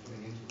you can be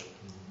putting into it.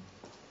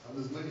 And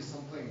there's maybe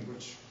something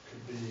which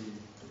could be,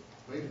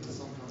 maybe there's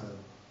some kind of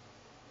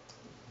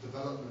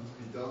development to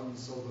be done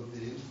so that the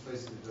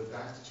interface that it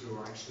adapts to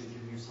are actually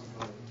giving you some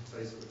kind of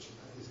interface which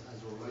has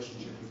a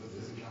relationship with the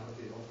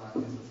physicality of that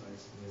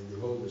interface. You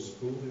hold a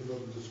spoon in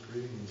front of the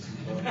screen. And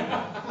see I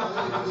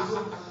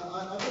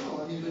don't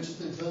know. I mean, just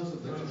in terms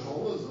of the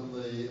controllers and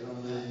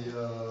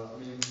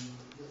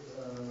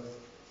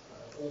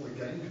all the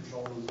game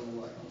controllers and all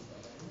that kind of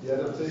stuff. the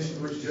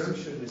adaptation with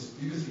Junction is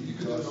easy You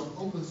could do because an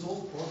open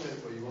source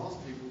project where you ask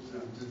people to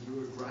do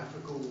a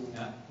graphical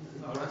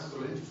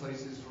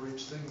interfaces for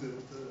each thing that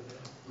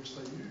which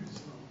they use.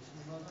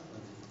 Something like that.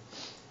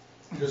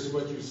 because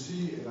what you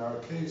see in our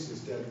case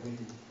is that we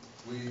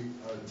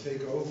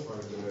take over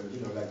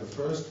like the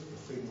first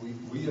thing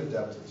we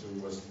adapted to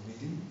was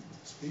MIDI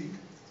speak,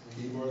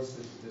 keyboards,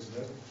 this and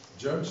that.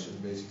 Junction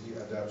basically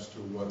adapts to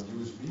what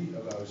USB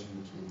allows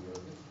you to.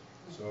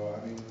 So I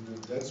mean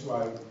that's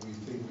why we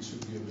think we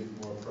should be a bit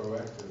more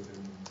proactive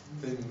in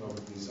thinking of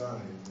a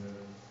design.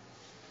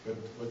 But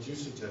what you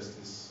suggest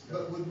is.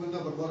 But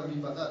what I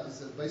mean by that is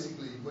that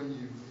basically when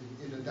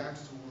it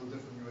adapts to all the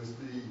different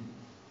USB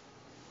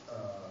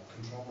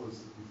controllers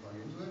that you plug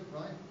into it,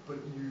 right? But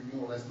you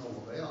more or less know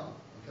what they are.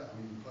 Okay, I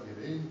mean you plug it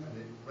in and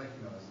it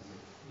recognizes it.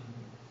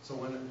 So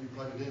when you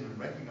plug it in and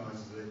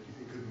recognizes it,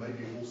 it could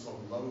maybe also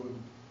load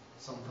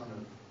some kind of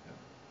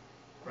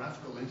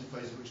graphical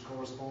interface which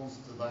corresponds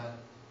to that.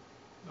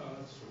 No,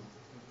 that's true.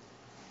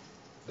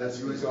 That's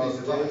USB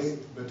because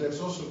but that's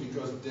also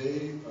because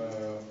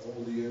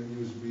all the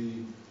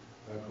USB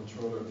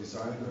controller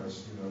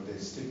designers, they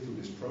stick to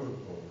this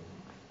protocol,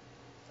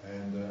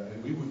 and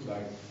we would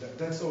like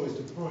that's always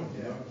the point,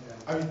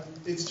 I mean,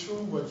 it's true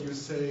what you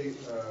say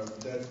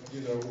that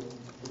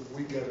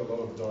we get a lot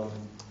of done.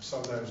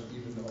 Sometimes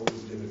even all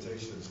these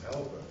limitations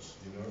help us,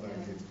 and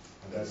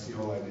that's the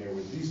whole idea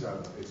with LiSa.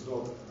 It's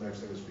not an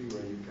XMSP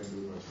where you can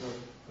do much more.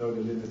 No,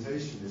 the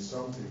limitation is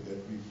something that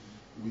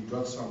we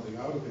got something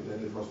out of it,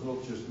 and it was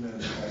not just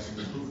meant as an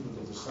improvement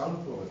of the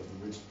sound quality,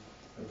 which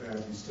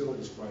apparently still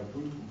is quite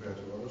good compared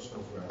to other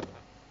software,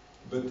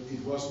 but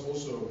it was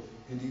also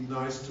indeed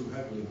nice to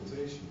have a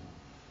limitation.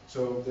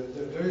 So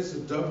there is a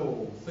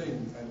double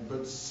thing,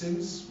 but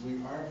since we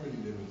are pretty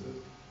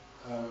limited,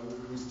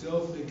 we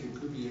still think it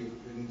could be an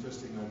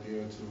interesting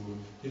idea to,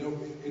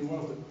 in one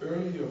of the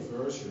earlier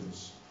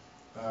versions,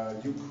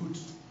 you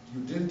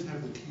didn't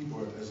have the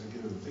keyboard as a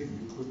given thing.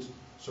 You could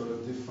sort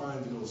of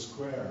define little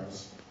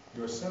squares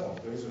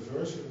yourself. There is a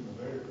version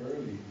very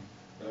early.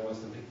 That was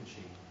the big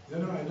machine.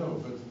 No, I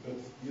know, but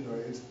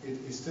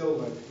it's still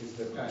like it's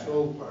the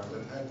control part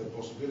that had the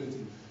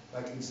possibility.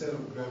 Like instead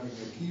of grabbing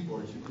a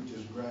keyboard, you could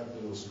just grab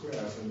little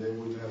squares, and they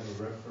would have a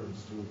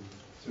reference to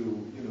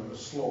a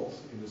slot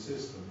in the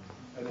system,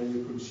 and then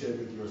you could shape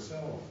it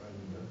yourself.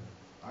 And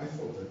I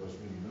thought that was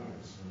really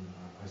nice, and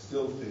I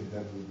still think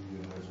that would be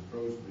a nice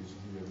approach.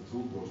 Basically, you have a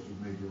toolbox to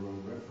make your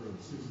own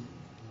references,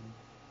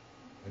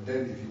 and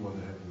then if you want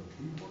to have your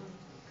keyboard,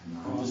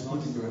 I'm just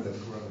putting you in that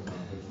corner now.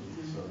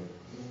 Sorry.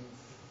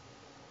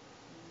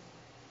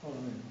 Well, I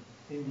mean,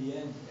 in the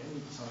end,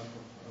 any type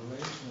of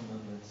arrangement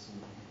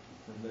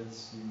that lets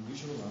you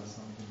visualize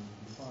something would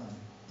be fine.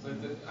 But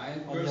I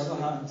On the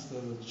other hand,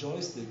 the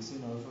joysticks,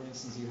 for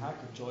instance, you hack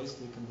a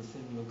joystick and the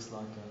thing looks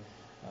like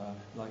a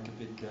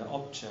big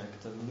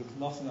object, and look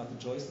nothing at the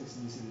joysticks,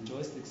 and you see the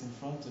joysticks in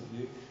front of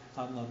you.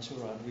 I'm not sure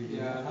I'd really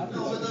happy.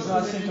 No, Because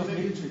but I think of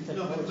military technology.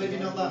 No, but maybe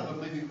not that. But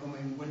maybe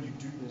when you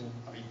do,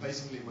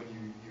 basically when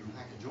you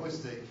hack a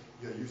joystick,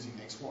 you're using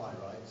XY,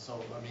 right?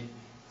 So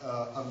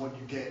and what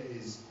you get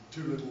is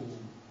two little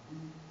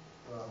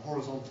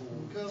horizontal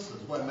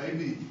cursors, where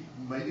maybe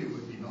it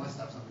would be nice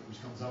to have something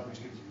which comes up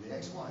which gives you the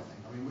XY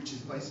thing. Which is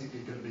basically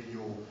going to be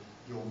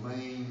your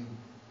main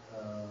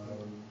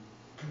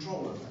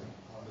controller thing.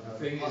 The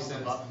thing is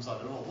that buttons, I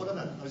don't know,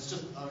 whatever. It's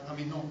just,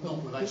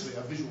 not with actually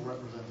a visual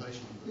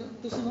representation of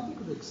there's another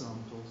good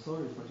example.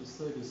 Sorry if I just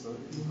say this though.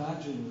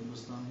 Imagine it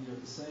was done here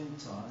at the same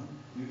time.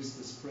 Use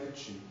the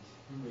spreadsheet,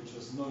 which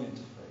was no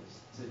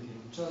interface, taking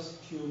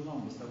just pure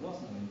numbers. There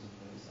was no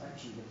interface.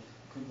 Actually,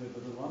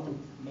 the one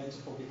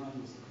metaphor behind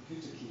it was the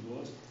computer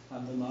keyboard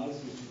and the mouse,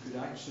 which you could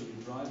actually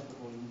drive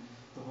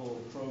the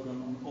whole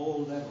program on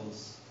all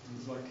levels.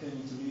 And so I came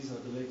into LiSa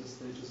at the later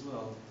stage as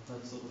well.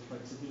 That sort of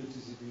flexibility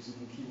of using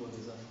the keyboard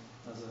as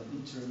an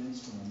interim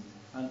instrument.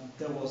 And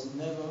there was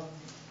never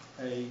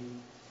a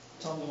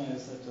Tom and I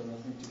said to him, I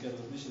think together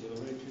with Michel, they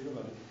were very clear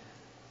about it.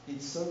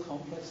 It's so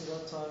complex at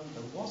that time,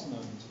 there was no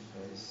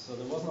interface. So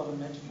there was not a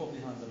metaphor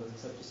behind that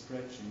except a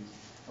spreadsheet.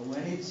 And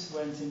when it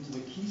went into the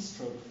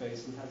keystroke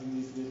phase with having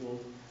these little,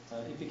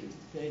 when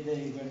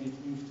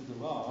it moved to the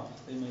VAR,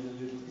 they made a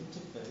little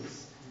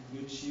interface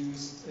which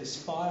used a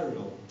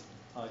spiral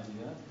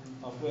idea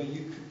of where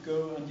you could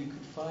go and you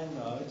could find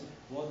out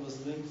what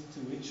was linked to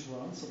which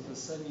one, sort of a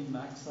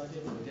semi-max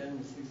idea, but again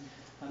with things.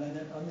 And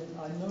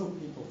I know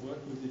people work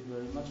with it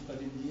very much,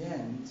 but in the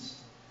end,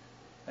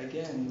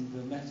 again,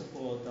 the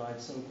metaphor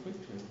died so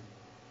quickly.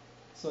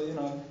 So,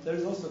 there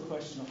is also a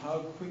question of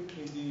how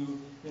quickly do you,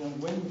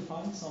 when you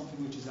find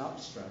something which is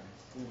abstract,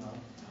 Well,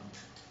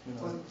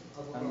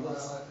 I and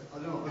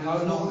don't know.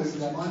 how long is in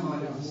my that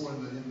mind, last? it's more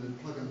in the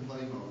plug and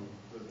play mode,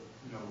 but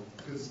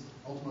because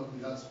ultimately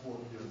that's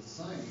what you're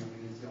saying. I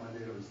mean, the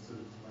idea is to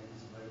make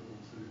this available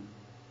to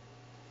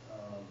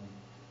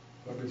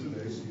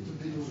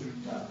people who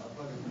a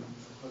plug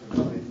and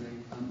play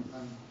thing,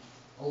 and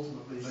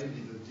ultimately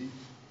maybe the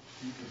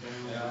deeper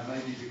down,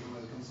 maybe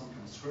become some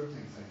kind of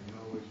scripting thing.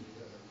 Which,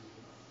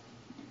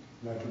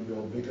 like in the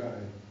old Big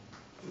Eye.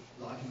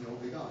 like in the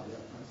old Big Eye,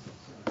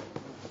 yeah.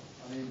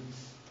 I mean,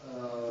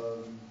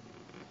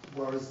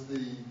 whereas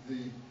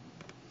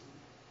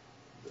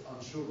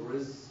I'm sure there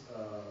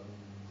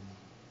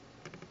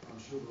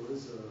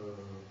is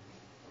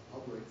a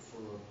public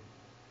for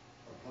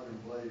a plug and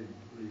play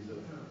LiSa,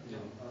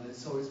 and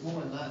so it's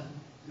more in that,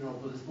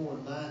 but it's more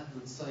in that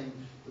saying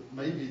that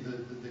maybe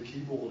the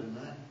keyboard in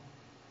that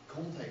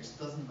context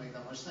doesn't make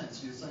that much sense.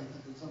 So you're saying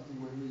something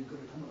where you've got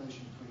a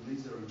combination between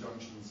LiSa and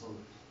junction, so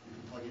you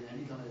can plug in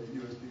any kind of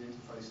USB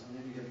interface, and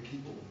then you get a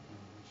keyboard,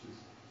 which is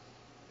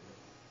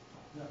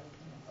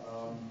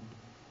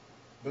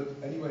But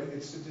anyway,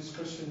 it's a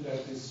discussion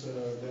that is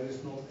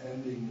not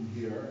ending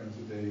here and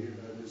today.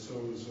 So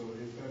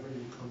if ever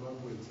you come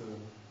up with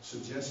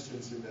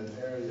suggestions in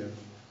that area,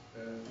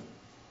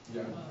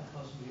 yeah. Well, I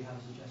possibly have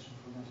a suggestion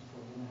for a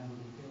metaphor. I don't know how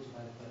everybody feels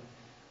about it, but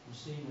I'm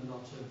seeing a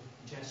lot of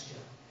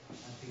gesture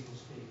as people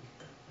speak,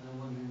 and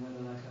I'm wondering whether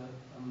like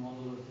a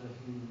model of the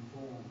human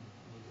form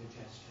is a good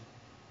gesture.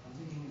 I'm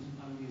thinking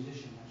I'm a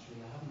musician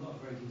actually. I haven't got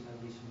a very detailed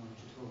recent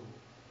knowledge at all.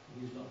 I've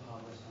used a lot of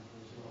hardware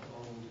samples, a lot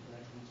of old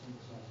electronic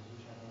synthesizers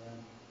which have their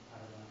own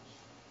paradigms.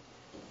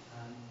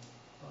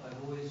 But I've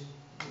always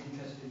been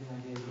interested in the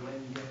idea that when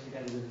you get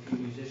together with a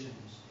few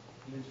musicians,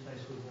 you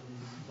interface with them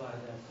via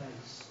their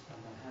face and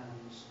their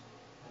hands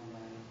and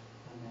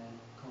their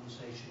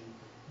conversation.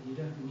 And you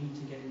don't need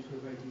to get into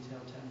a very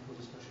detailed technical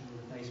discussion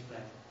with a bass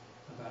player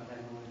about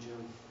their knowledge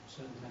of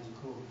certain kinds of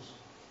chords.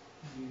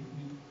 You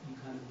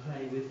kind of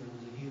play with them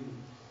as a human.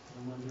 And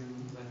I'm wondering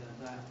whether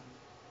that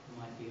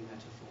might be a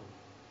metaphor.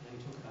 You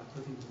talk about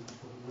cooking as a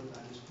metaphor, but what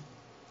about just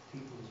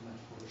people as a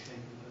metaphor, a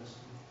shaping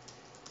person,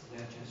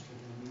 their gesture,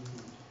 their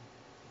movement?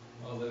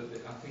 Well,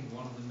 I think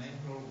one of the main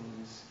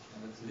problems,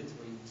 and it's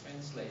literally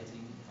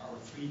translating our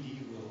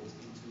 3D world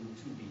into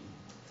 2D.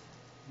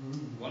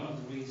 One of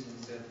the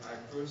reasons that I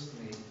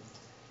personally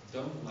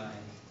don't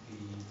like the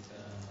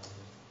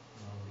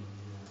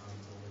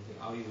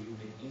audio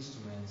unit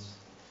instruments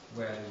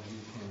where you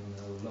can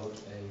load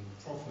a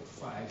Prophet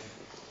 5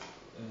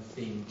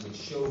 thing which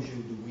shows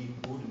you the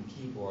wooden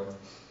keyboard.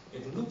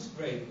 It looks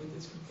great, but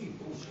it's complete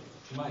bullshit,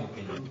 in my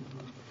opinion.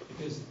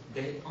 Because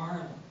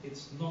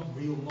it's not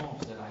real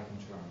knobs that I can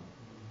turn.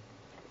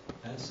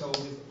 And so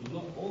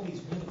with all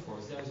these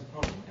metaphors, there's a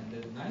problem. And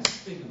the nice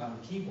thing about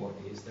a keyboard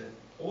is that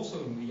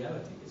also in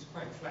reality, it's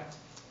quite flat.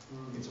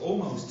 It's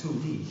almost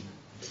 2D.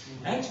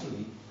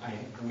 Actually,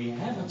 we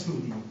have a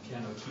 2D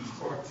piano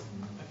keyboard.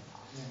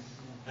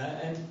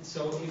 And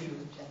so if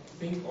you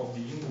think of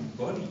the human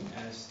body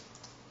as,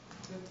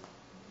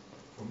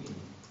 for me,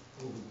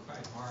 it will be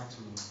quite hard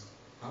to,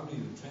 how do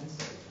you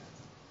translate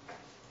that?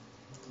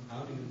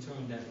 How do you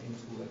turn that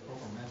into a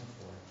proper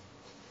metaphor?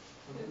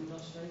 Well, they would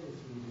not stay with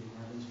 3D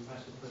now, and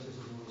passive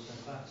processes are all so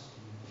fast.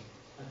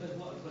 I suppose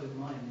what I've got in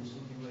mind is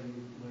something where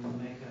you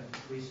make a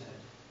preset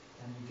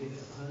and you give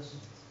it a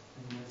person.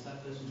 And if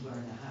that person's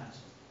wearing a hat,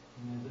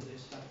 that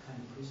it's that kind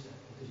of preset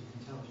because you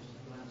can tell just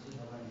at a glance that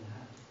they're wearing a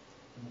hat.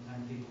 And the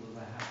kind of people that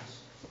wear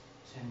hats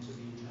tend to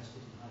be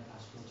interested in high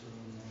pass filtering.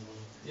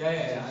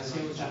 Yeah, I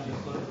see what you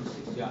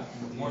mean. Yeah,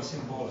 more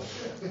symbolic.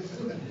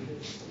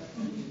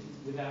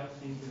 Without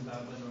thinking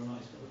about whether or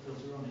not it's got a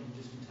filter on it, you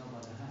just can tell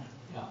by the hat.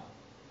 Yeah.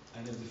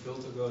 And if the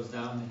filter goes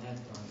down, the head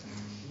turns.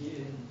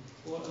 Yeah.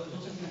 Well, I was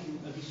also thinking,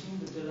 have you seen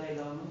the delay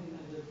lama?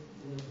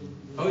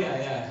 Oh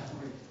yeah.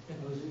 Does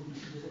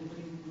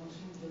anybody not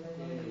seen the delay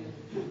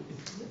lama?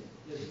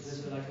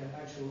 There's like an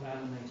actual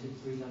animated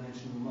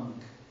three-dimensional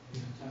monk. He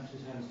taps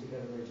his hands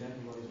together very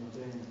gently while he's not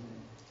doing anything,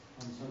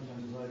 and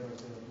sometimes his eyebrows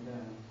go up and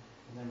down,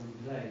 and then when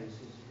he plays,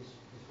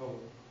 his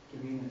whole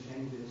demeanour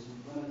changes.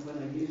 And when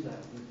I use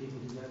that with people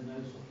who don't know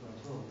software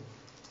at all,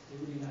 they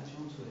really latch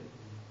onto it.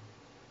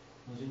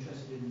 I was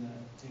interested in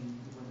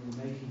when we were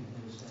making it,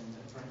 they were saying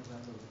that Frank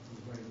Zappa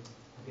was very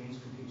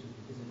against computers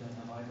because they don't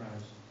have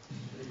eyebrows.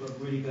 They've got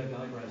really big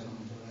eyebrows on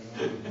them, so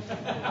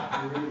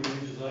they're really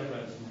religious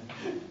eyebrows.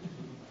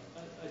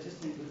 I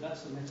just think that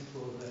that's a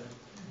metaphor that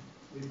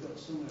we've got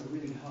somewhere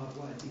really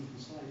hardwired deep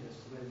inside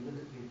us, where we look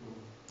at people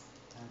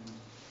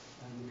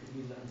and we could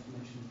use that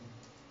information.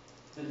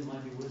 Then it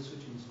might be worth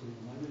switching the screen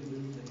on. I really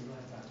believe that you're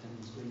right about turning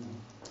the screen on.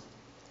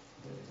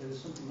 But if there was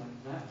something like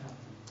that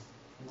happening,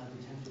 then I'd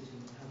be tempted to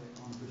have it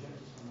on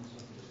projector somewhere so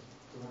I could just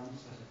go around the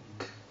setup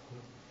and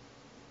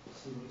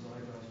see what his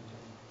eyebrows are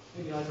doing.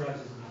 Maybe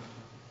eyebrows is enough.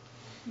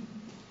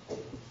 I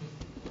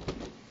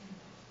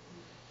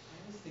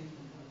was thinking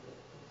about the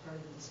part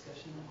of the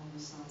discussion that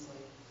almost sounds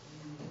like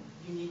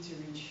you need to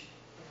reach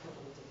a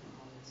couple of different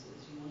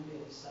audiences. You want to be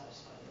able to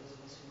satisfy those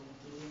of us who want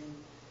to get in,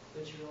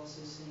 but you're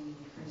also seeing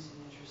increasing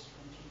interest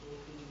from people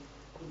who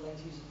would like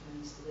to use it for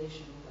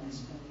installation without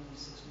spending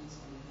 6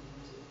 months on it.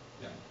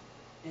 Yeah.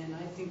 And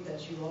I think that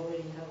you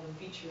already have a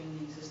feature in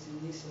the existing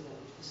LiSa that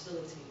would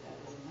facilitate that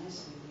really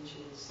nicely, which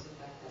is the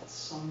fact that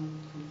some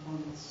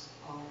components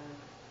are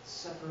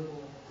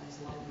separable as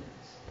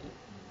libraries.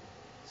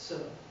 So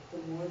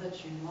the more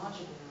that you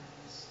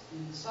modularize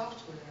in the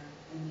software,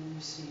 and then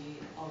you see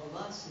all of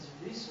us as a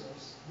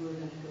resource who are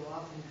going to go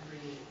off and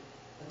create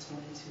a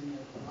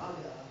 22-note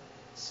raga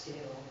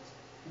scale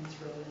and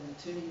throw it in a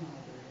tuning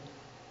library,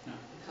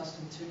 a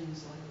custom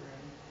tunings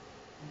library,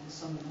 and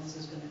someone else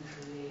is going to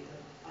create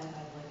I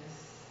have like a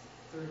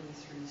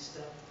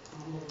 33-step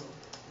envelope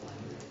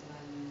library that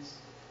I use,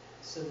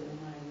 so that when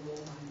I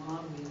roll my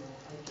mod wheel,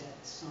 I get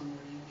some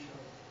range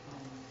of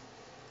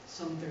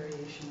some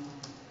variation on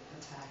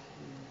attack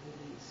and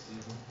release.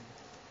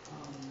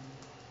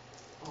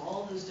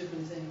 All those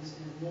different things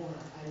and more,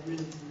 I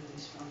really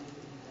strongly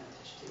believe that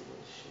touch table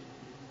should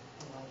be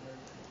a library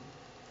item,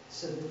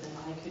 so that then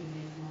I could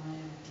make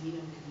mine,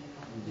 Dino can make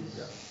all of his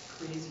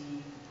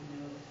crazy,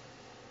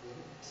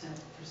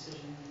 10th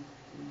precision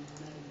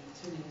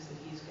tunings that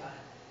he's got,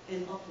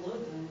 and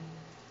upload them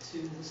to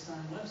the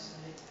Steim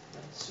website,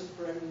 so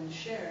for everyone to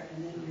share,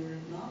 and then your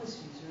novice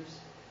users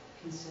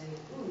can say,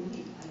 oh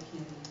neat, I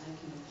can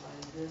apply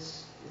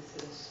this with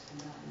this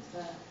and that with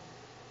that,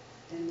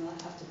 and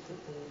not have to put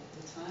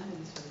the time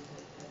into it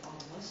that all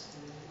of us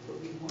do, but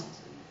we want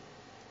to.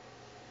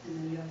 And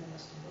then you have the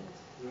best of both.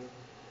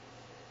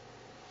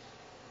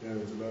 Yeah,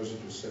 it allows you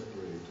to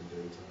separate the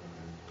data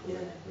and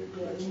make the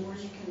more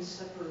collections. you can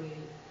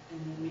separate, and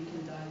then we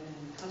can dive in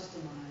and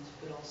customize,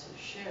 but also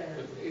share.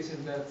 But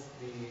isn't that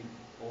the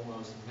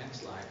almost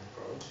max-line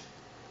approach?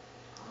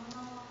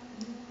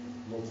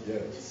 Not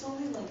yet. It's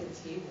only like a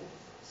table,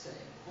 say,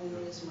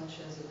 only as much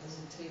as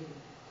a table,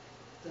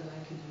 that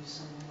I could use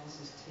someone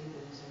else's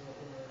tables or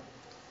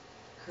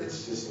curves.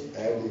 It's just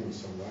adding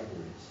some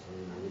libraries. I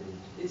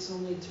wouldn't. It's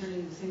only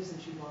turning the things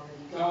that you've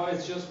already got. No,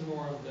 it's just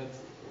more that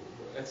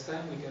at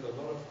Steim we get a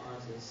lot of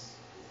artists.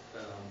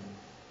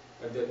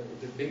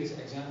 The biggest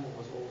example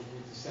was always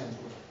with the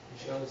Sandware.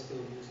 Michelle is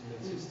still using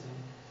that system.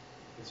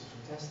 It's a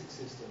fantastic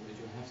system, but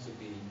you have to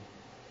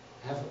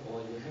have a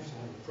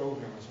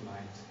programmer's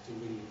mind to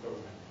really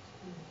program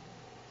it.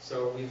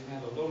 So we've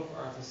had a lot of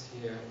artists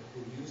here who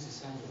use the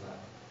Sandware,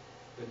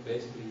 but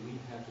basically we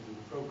have to do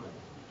the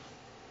programming,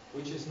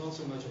 which is not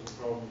so much of a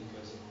problem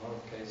because in a lot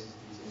of cases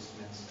these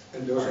instruments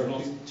are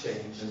not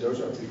changed. And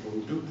those are people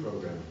who do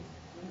programming.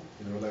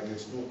 Like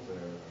it's not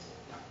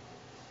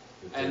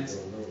and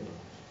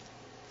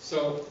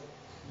so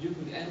you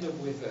could end up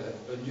with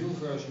a new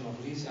version of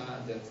LiSa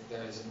that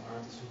there is an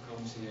artist who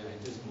comes here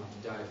and doesn't want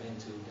to dive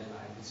into, then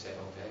I could say,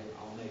 okay,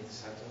 I'll make the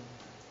setup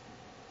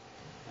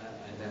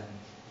and then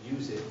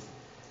use it.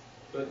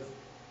 But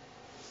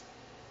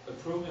a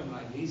program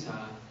like LiSa,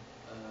 how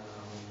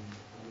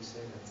do you say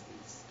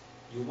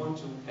that? You want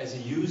to, as a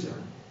user,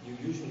 you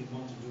usually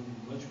want to do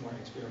much more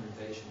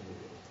experimentation with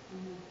it.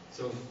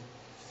 So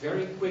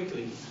very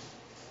quickly,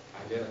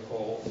 I get a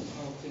call,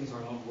 oh, things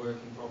are not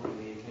working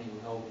properly, can you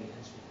help me,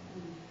 and so on.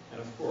 And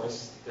of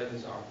course, that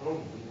is our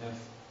problem.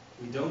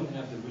 We don't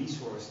have the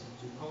resources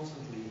to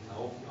constantly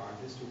help the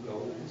artists to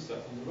go and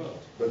stuff on the road.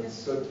 But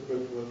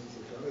what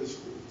Carla is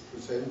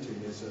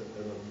presenting is a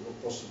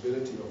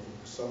possibility of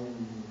some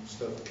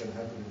stuff can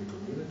happen in the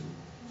community.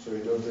 So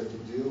you don't have to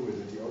deal with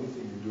it. The only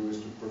thing you do is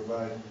to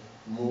provide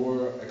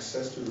more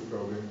access to the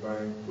program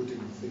by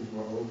putting things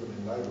more open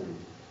in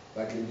libraries.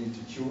 Like you need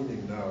to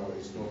tuning now,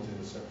 it's not in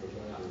a separate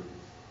library.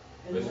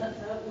 And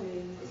that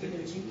way, you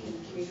can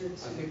cater to. I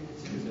think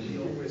He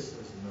always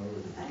says no.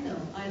 I know.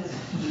 I'm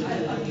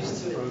used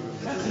to it.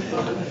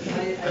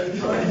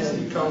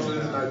 He comes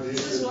with an idea.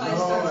 This is why I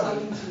start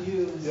talking to you.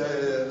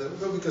 Yeah.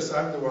 Well, because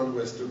I'm the one who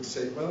has to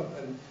say,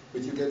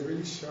 but you get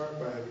really sharp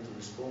by having to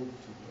respond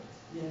to that.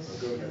 Yes. Oh,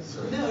 go ahead, yes.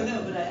 sorry.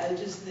 No, but I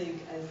just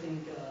think,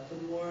 the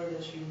more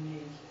that you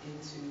make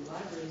into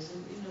libraries,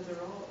 and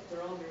they're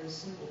all very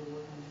simple to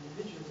work on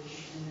individually,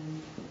 and then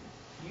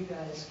you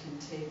guys can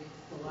take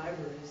the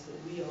libraries that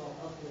we all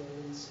upload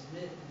and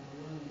submit and are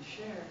willing to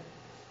share,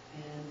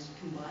 and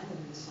combine them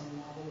in some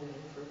novel way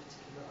for a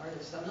particular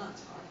artist. I'm not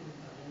talking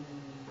about any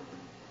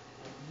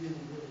like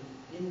really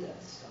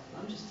in-depth stuff.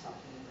 I'm just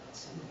talking about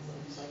simple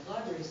things like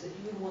libraries that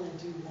you would want to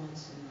do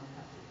once and not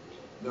have to do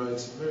it. No,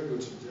 it's a very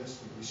good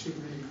suggestion. We should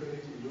really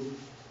critically look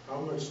how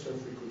much stuff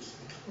we could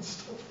say on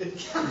this topic.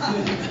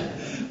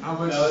 How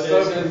much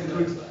stuff we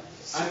could.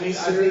 I mean,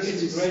 I think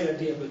it's a great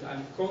idea, but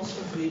I'm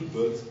constantly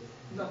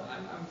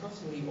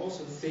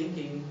also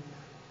thinking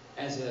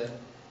as a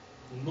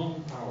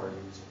non-power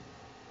user.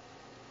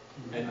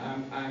 And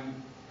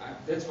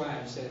that's why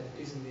I said,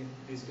 isn't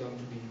this going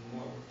to be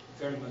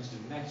very much the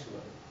next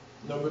one?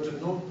 No, but the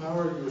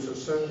non-power user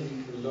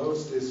suddenly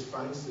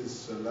finds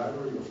this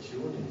library of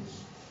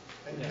tunings,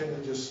 and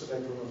can just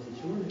select one of the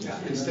tunings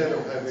instead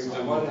of having.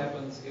 So what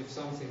happens if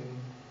something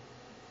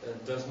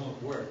does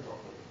not work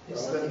properly?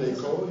 Well, then they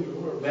call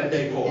you. Or then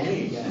they call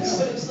me. Yes.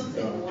 So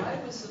why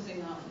would something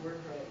not work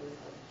right with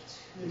a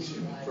You should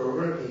tuning library?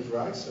 program it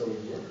right so it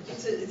works.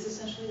 It's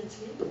essentially a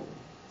table.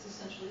 It's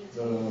essentially a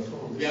No, table. come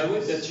on. Yeah,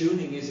 with the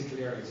tuning is a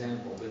clear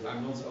example, but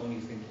I'm not only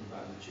thinking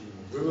about the tuning.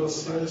 We will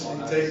seriously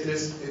take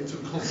this into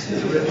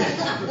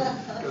consideration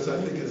because I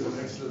think it's an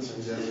excellent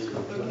suggestion.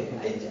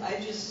 Okay, I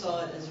just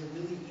saw it as a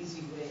really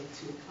easy way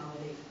to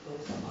accommodate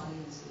both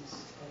audiences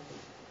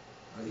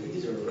of I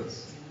think you're right.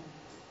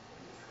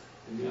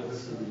 You have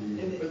to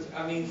believe. But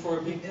I mean, for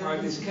a big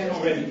part, this can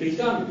already be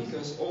done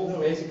because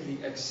basically,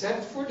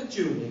 except for the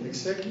tuning,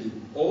 Exactly.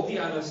 all the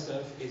other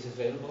stuff is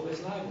available as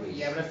libraries.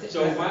 Yeah, but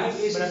so why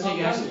is it not done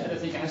yet? I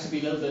think it has to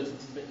be a little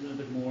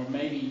bit more,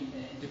 maybe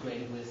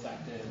integrated with like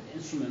the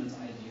instrument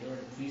idea or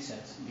the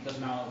presets. Because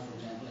now, for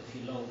example, if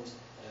you load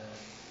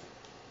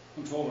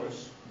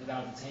controllers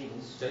without the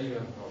tables, Then you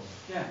have a problem.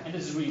 yeah, and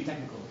this is really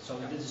technical. So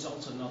this is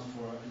also not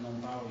for a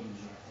non-power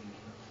user, I think.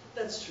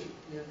 That's true,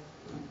 yeah.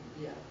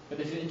 Yeah. But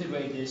if you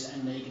integrate this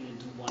and make it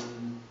into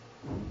one,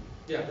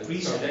 Yeah, but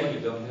preset, so then you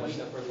don't have what-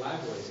 separate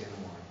libraries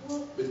anymore.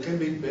 Well, It can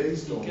be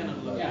based you on. can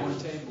upload yeah. one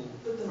table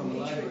but the from a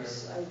library.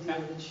 matrix idea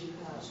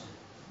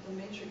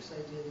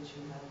that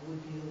you have,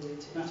 would be the way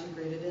to Yeah.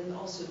 integrate it, and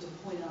also to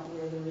point out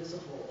where there is a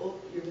hole. Oh,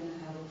 you're going to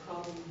have a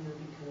problem here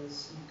because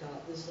you've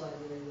got this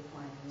library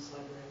requiring this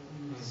library. You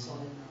need to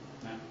solve it that way.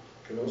 Yeah.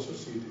 You can also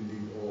see it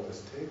indeed all as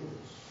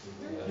tables.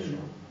 Yeah,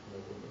 sure.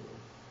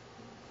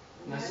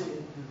 Nice. Huh?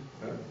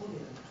 Oh,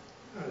 yeah.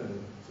 No,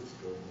 just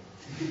go.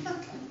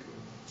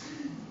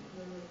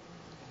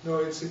 No,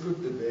 it's a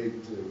good debate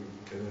we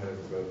can have,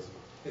 but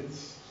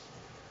it's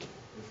you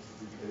have to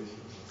be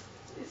patient.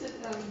 Is it,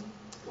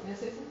 may I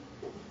say something?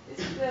 Is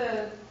it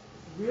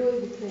really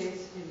the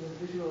case in the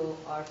visual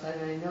arts? I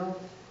mean, I know,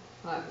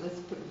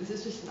 this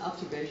is just an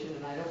observation,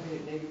 and I don't mean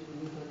it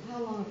negatively, but how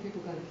long are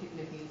people going to keep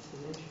making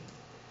installations?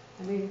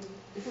 I mean,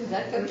 isn't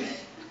that going to,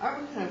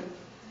 aren't we kind of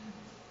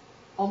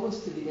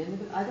almost to the end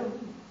of it? I don't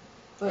know.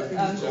 But, I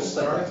think it's just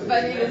started.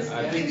 But I mean, it's,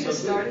 I think it's so.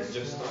 started. It's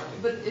just starting.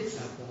 But it's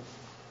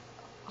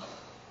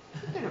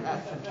been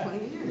around for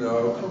 20 years.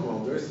 No, come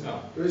on,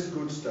 No. there's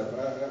good stuff.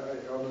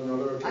 On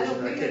another occasion, I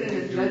don't mean it can in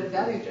give a you-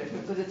 value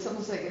judgment, but it's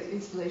almost like an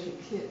installation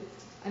kit.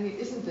 I mean,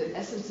 isn't the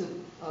essence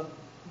of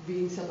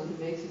being someone who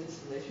makes an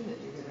installation that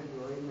you're going to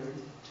go in there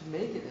to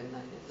make it, and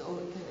it's all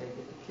okay, I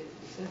get the kit to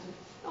be sent to.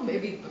 No,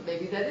 maybe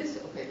that is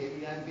okay.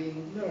 Maybe I'm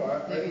being. No,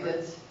 Maybe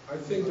that's. I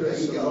think There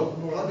there's you a go. lot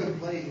more. Plug and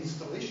play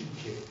installation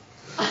kit.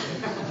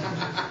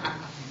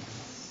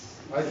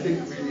 I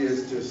think really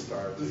it's just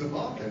started. There's a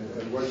market.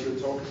 And what you're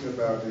talking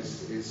about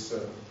is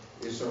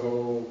a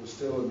whole,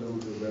 still a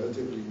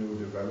relatively new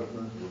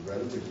development,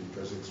 relatively,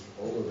 because it's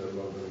older than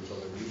a lot of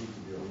electronic music, to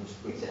be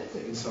honest, but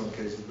Exactly. in some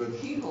cases. But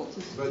Keyhole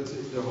to. But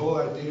the whole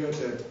idea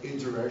that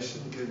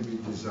interaction can be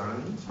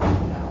designed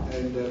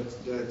and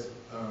that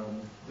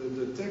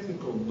the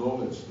technical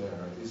knowledge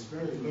there is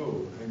very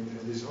low, and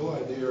this whole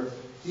idea,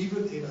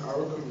 even in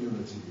our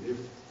community,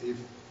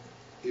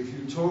 if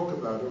you talk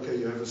about, okay,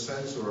 you have a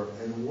sensor,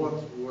 and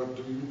what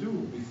do you do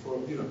before,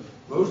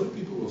 most of the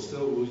people will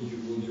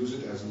use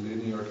it as a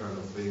linear kind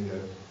of thing,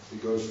 that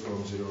it goes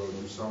from zero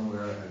to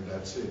somewhere and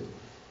that's it.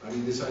 I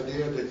mean, this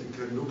idea that you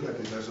can look at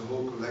it as a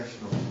whole collection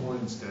of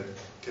points that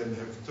can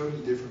have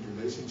totally different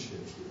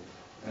relationships,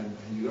 and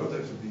you don't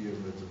have to be a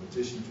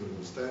mathematician to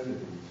understand it.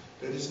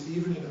 That is,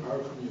 even in our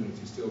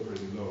community, still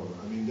pretty low.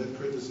 I mean, that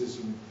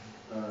criticism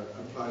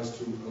applies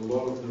to a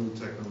lot of new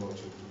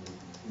technological,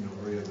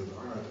 oriented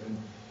art. And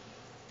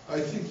I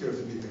think you have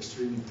to be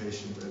extremely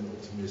patient and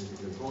optimistic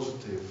and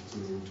positive to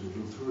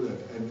look through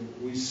that. And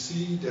we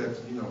see that,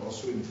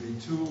 also in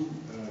V2,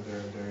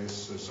 there is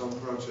some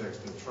projects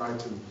that try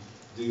to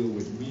deal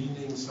with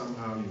meaning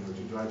somehow,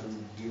 to try to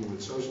deal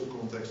with social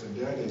context, and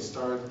there they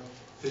start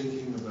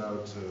thinking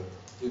about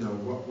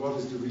what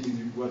is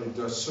what it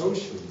does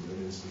socially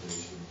in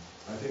installation.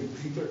 I think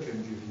Peter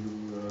can give you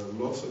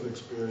lots of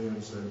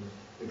experience and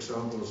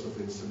examples of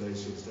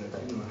installations that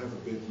have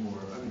a bit more.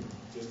 I mean,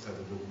 just had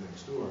a look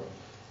next door,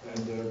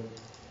 and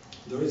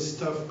there is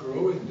stuff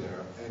growing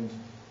there. And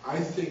I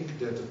think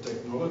that the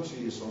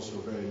technology is also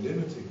very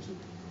limiting to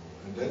people,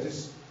 and that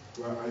is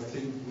where I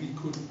think we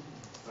could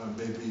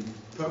maybe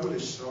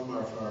publish some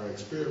of our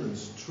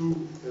experience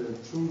through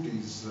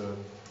these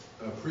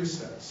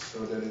presets,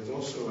 so that it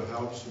also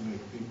helps to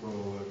make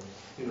people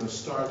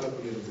start up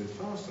a little bit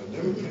faster. And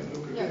then we can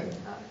look again,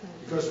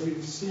 because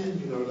we've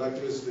seen like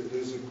there's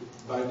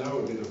by now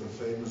a bit of a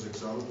famous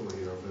example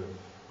here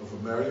of a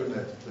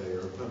marionette player,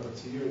 a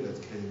puppeteer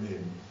that came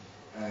in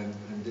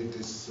and did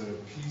this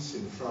piece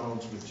in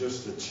France with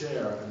just a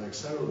chair and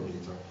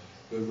accelerometer,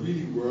 but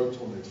really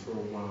worked on it for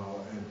a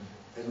while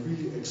and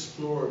really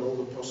explored all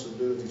the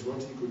possibilities,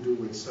 what he could do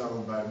with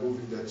sound by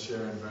moving that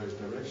chair in various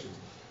directions.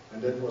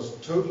 And that was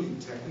totally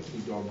technically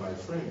done by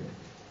Frank.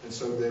 And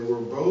so they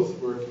were both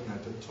working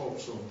at the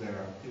tops of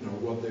their,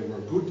 what they were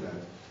good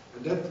at.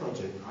 And that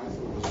project I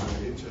thought was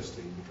very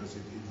interesting because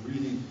it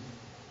really,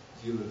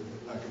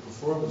 like a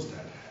performance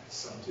that had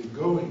something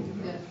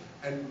going, Yeah.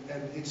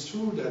 And it's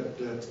true that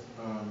that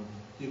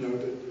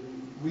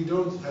we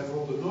don't have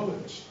all the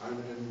knowledge.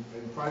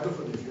 And quite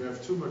often if you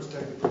have too much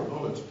technical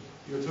knowledge,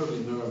 you're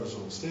totally nervous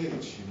on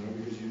stage,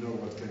 because you know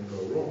what can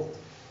go wrong.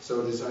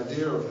 So this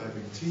idea of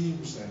having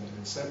teams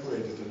and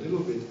separate it a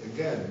little bit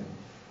again,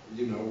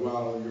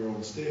 while you're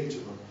on stage,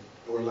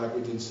 or like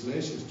with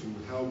installations, to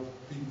help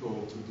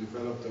people to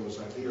develop those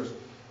ideas.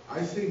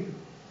 I think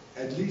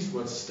at least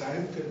what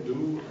Steim can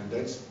do, and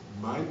that's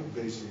my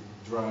basic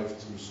drive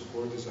to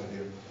support this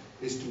idea,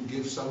 is to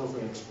give some of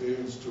our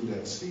experience to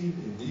that scene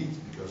indeed,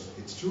 because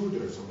it's true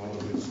there's a lot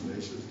of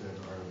installations that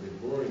are a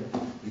bit boring,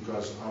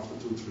 because after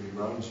 2-3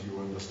 rounds you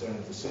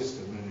understand the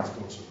system and it's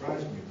not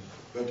surprising you.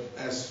 But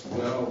as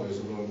well, there's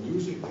a lot of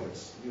music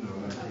that's,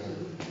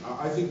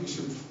 I think we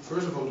should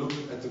first of all look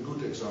at the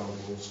good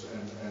examples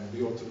and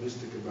be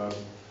optimistic about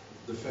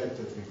the fact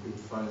that we could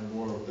find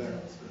more of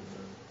that.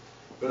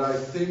 But I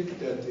think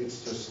that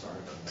it's just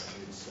starting.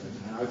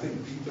 And I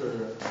think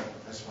Peter,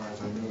 as far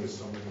as I know, is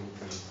somebody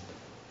who can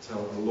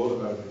tell a lot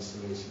about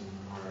installation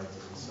art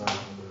and sound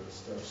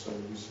stuff. So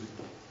we should.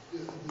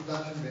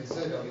 That having been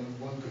said, I mean,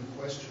 one could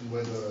question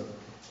whether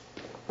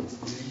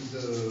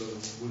LiSa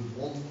would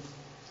want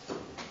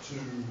to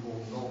or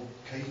not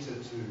cater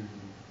to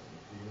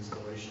the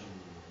installation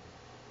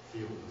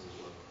field, as it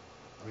were.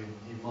 I mean,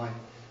 you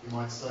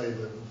might say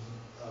that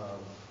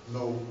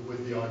no,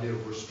 with the idea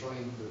of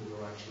restraint, that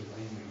we're actually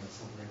aiming at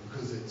something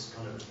because it's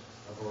kind of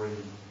a very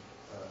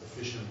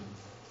efficient,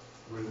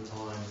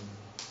 real-time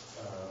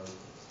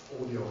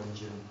audio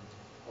engine,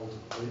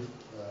 ultimately,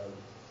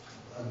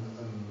 and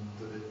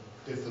that it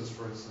differs,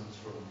 for instance,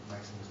 from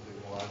Maximus Big,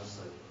 or I would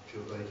say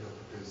pure data,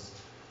 because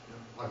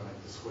I make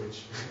the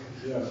switch.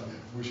 Yeah.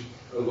 Which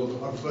a lot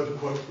of I prefer to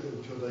quote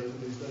pure data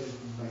these days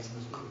than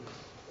Maximus Big.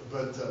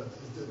 But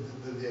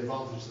the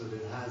advantage that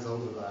it has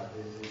over that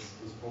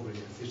is probably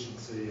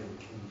efficiency and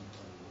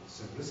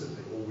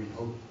simplicity, or we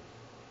hope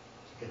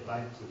to get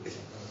back to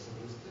some kind of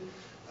simplicity.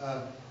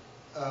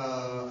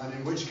 And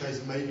in which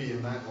case, maybe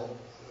in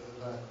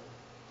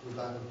with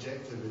that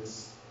objective,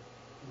 it's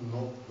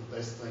not the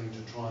best thing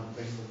to try and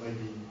think that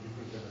maybe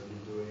people are going to be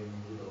doing,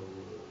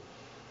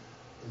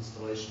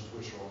 installations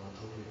which are on a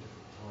totally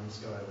different time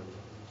scale.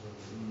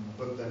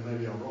 But then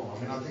maybe I'm wrong.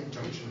 I mean, I think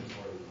Junction is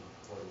very,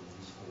 very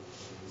useful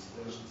for the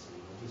installation. So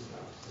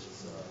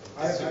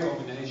it's a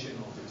combination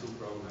of the two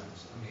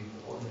programs. I mean,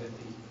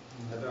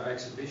 at our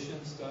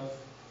exhibition stuff,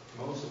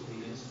 most of the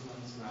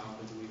instruments now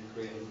that we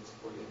create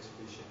for the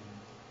exhibition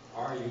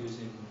are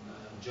using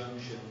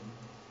Junction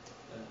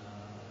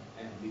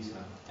and LiSa.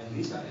 And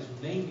LiSa is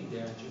mainly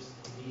there just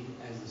indeed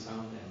as the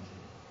sound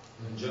engine.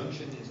 And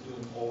Junction is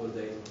doing all the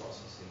data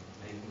processing,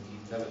 making the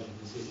intelligent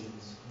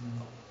decisions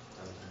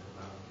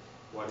about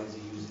what is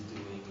the user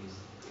doing,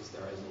 is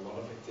there is a lot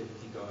of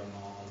activity going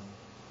on,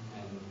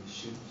 and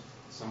should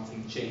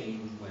something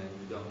change when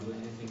you don't do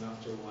anything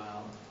after a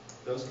while,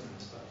 those kind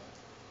of stuff.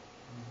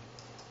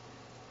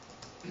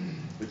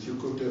 But you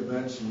could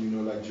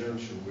imagine, like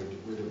Junction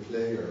with a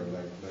player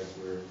like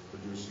we're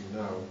producing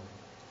now,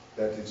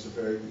 that it's a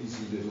very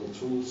easy little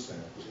tool set.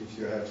 If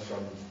you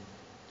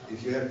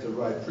have the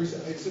right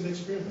preset, it's an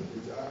experiment.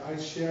 I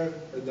share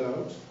a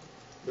doubt,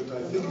 but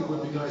I think it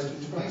would be nice to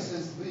try. It makes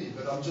sense to me,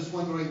 but I'm just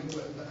wondering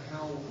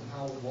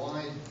how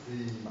wide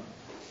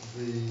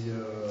the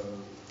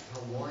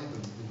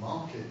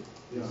market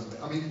is.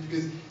 Yeah. I mean,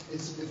 because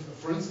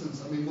for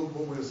instance, I mean, what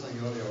we were saying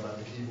earlier about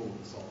the keyboard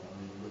and so on. I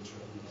mean, which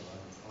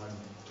I'm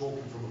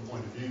talking from a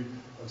point of view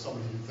of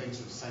somebody who thinks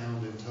of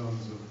sound in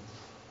terms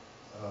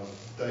of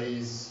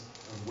days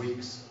and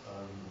weeks,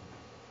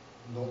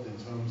 not in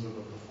terms of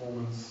a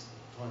performance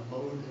type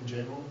mode in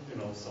general.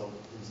 So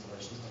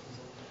installation stuff and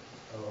so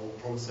on, or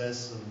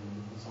process and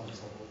so on and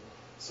so forth.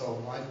 So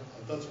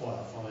that's why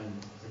I find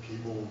the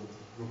keyboard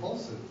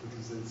repulsive,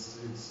 because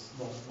it's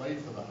not made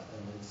for that,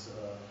 and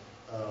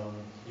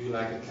You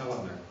like a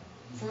calendar.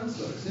 For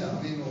instance, yeah,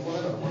 I mean, or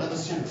whatever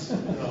suits, you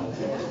know,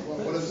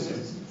 whatever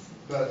suits.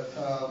 But,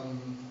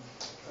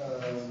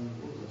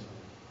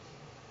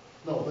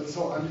 no, but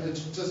so, I mean,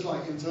 it's just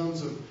like in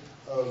terms of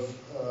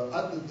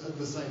at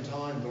the same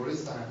time, there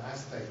is that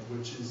aspect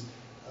which is,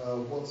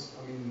 what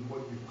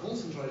you've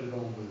concentrated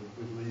on with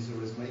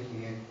LiSa is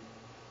making it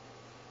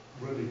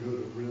really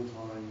good at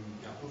real-time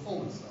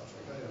performance stuff,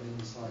 okay? I mean,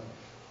 it's like,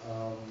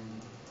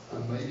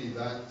 and maybe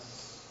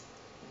that's,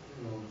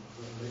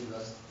 maybe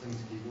that's the thing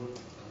to keep working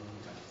on.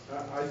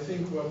 I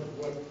think what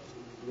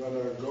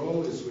our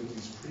goal is with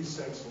these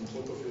presets on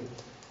top of it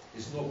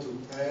is not to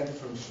add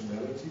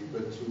functionality,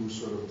 but to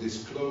sort of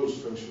disclose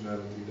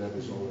functionality that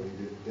is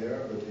already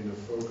there, but in a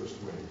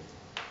focused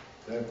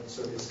way.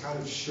 So it's kind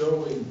of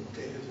showing,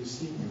 okay, have you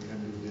seen you can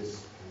do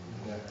this,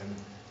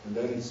 and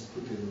then it's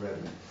put in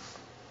ready.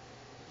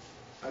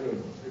 I don't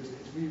know.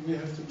 We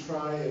have to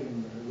try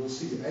and we'll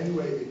see.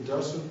 Anyway,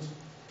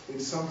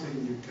 it's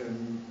something you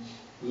can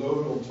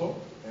load on top,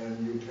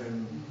 and you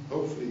can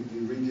hopefully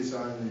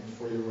redesign it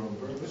for your own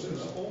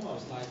purposes. It's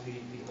almost like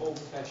the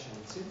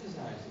old-fashioned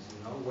synthesizers,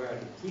 where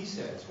the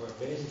presets were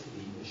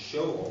basically a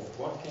show of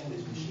what can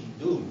this machine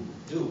do,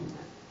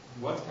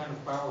 what kind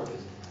of power does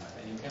it have,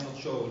 and you cannot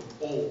show it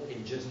all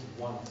in just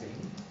one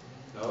thing.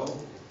 No,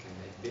 it can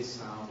make this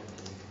sound, and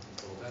then you can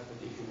control that. But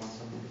if you want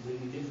something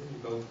completely different, you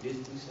go to this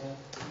preset.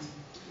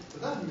 But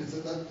that means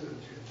that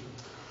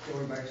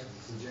going back to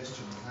the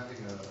suggestion of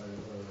having a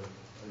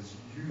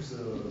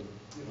user,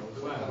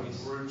 kind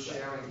of group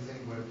sharing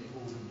thing where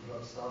people can put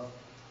up stuff,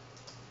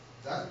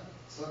 that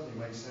certainly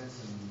makes sense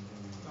in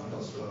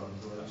most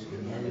firms.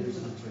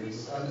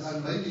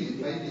 And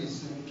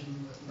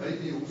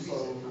maybe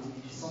also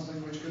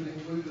something which could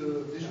include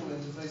visual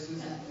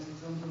interfaces in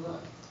terms of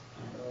that,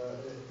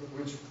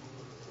 which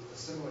a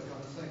similar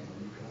kind of thing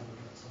where you can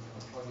have some kind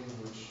of plugin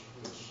which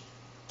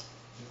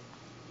you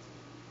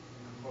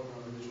can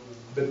program a visual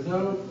interface. But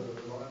now,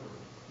 the library.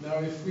 Now,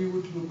 if we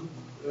would look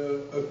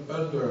up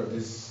under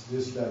this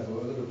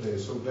level, under the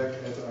place, so back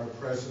at our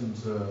present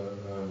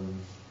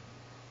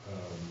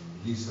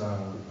LiSa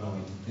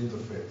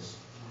interface,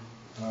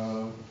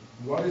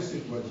 what is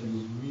it what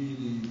you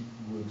really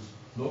would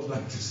not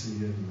like to see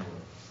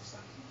anymore?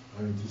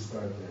 I mean, to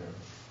start there.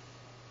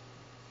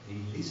 The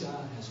LiSa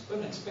has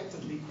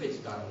unexpectedly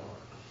quit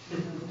dialogue.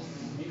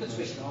 You can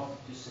switch it off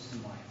just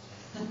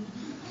system-wide.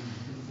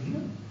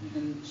 You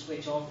can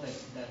switch off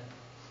that.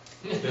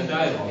 The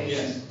dialogue,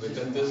 yes, but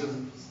that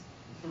doesn't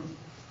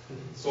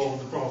solve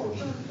the problem.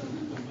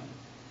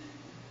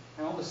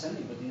 I always send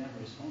it, but they never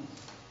respond.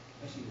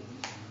 Especially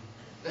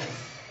the LiSa.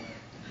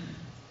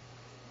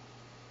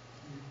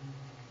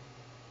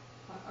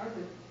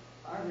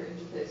 Are there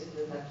interfaces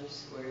that have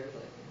just squares,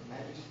 like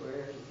magic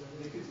squares,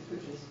 and you could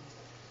just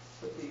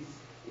put these,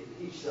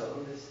 each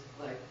zone is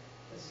like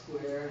a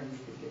square, and you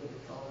could give it a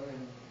color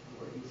and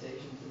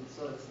orientations, and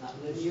so it's not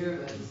linear,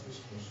 but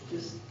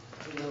just,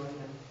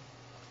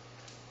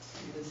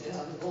 you can say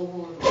how an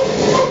oval or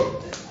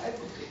I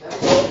think that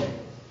would be great.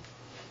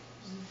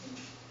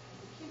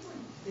 The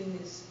keyboard thing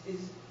is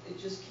it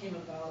just came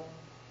about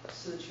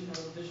so that you have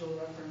a visual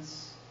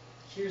reference.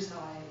 Here's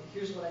what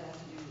I have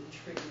to do to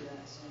trigger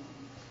that zone.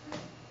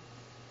 Right?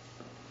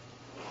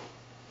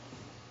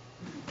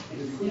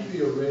 It could be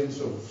a range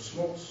of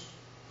slots,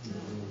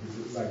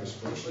 like a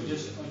spreadsheet.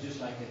 Or just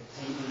like a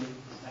table,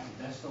 like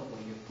a desktop,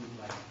 where you put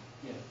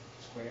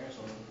squares,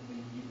 or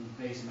you can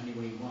place them any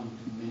way you want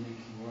to mimic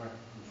your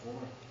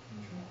controller.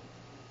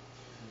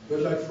 But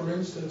like for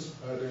instance,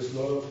 there's a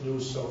lot of new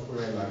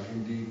software like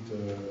Indeed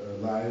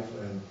Live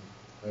and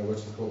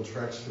what's it called,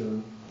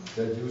 Traction,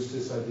 that use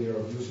this idea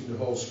of using the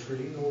whole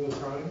screen all the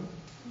time,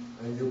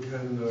 and you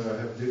can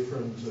have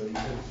different, you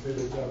can fill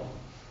it up.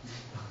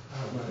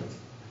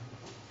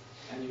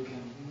 And you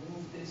can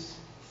move this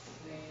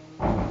thing.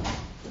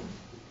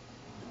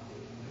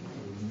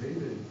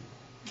 Maybe.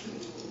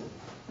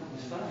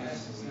 It's fine.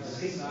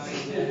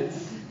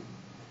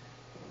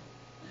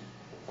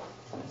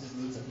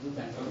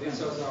 So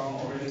these are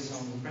already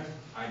some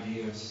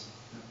ideas.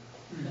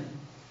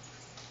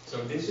 So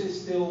this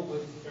is still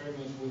very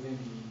much within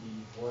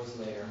the voice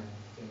layer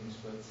things,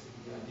 but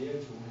the idea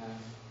to have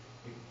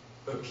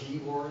a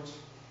keyboard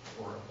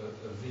or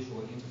a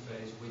visual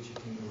interface which you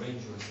can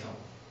arrange yourself.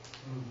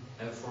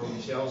 And for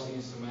Michel's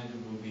instrument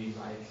it would be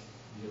like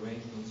the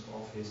arrangements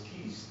of his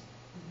keys,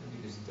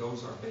 because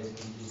those are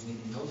basically his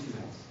MIDI note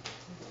events.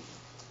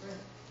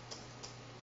 Right.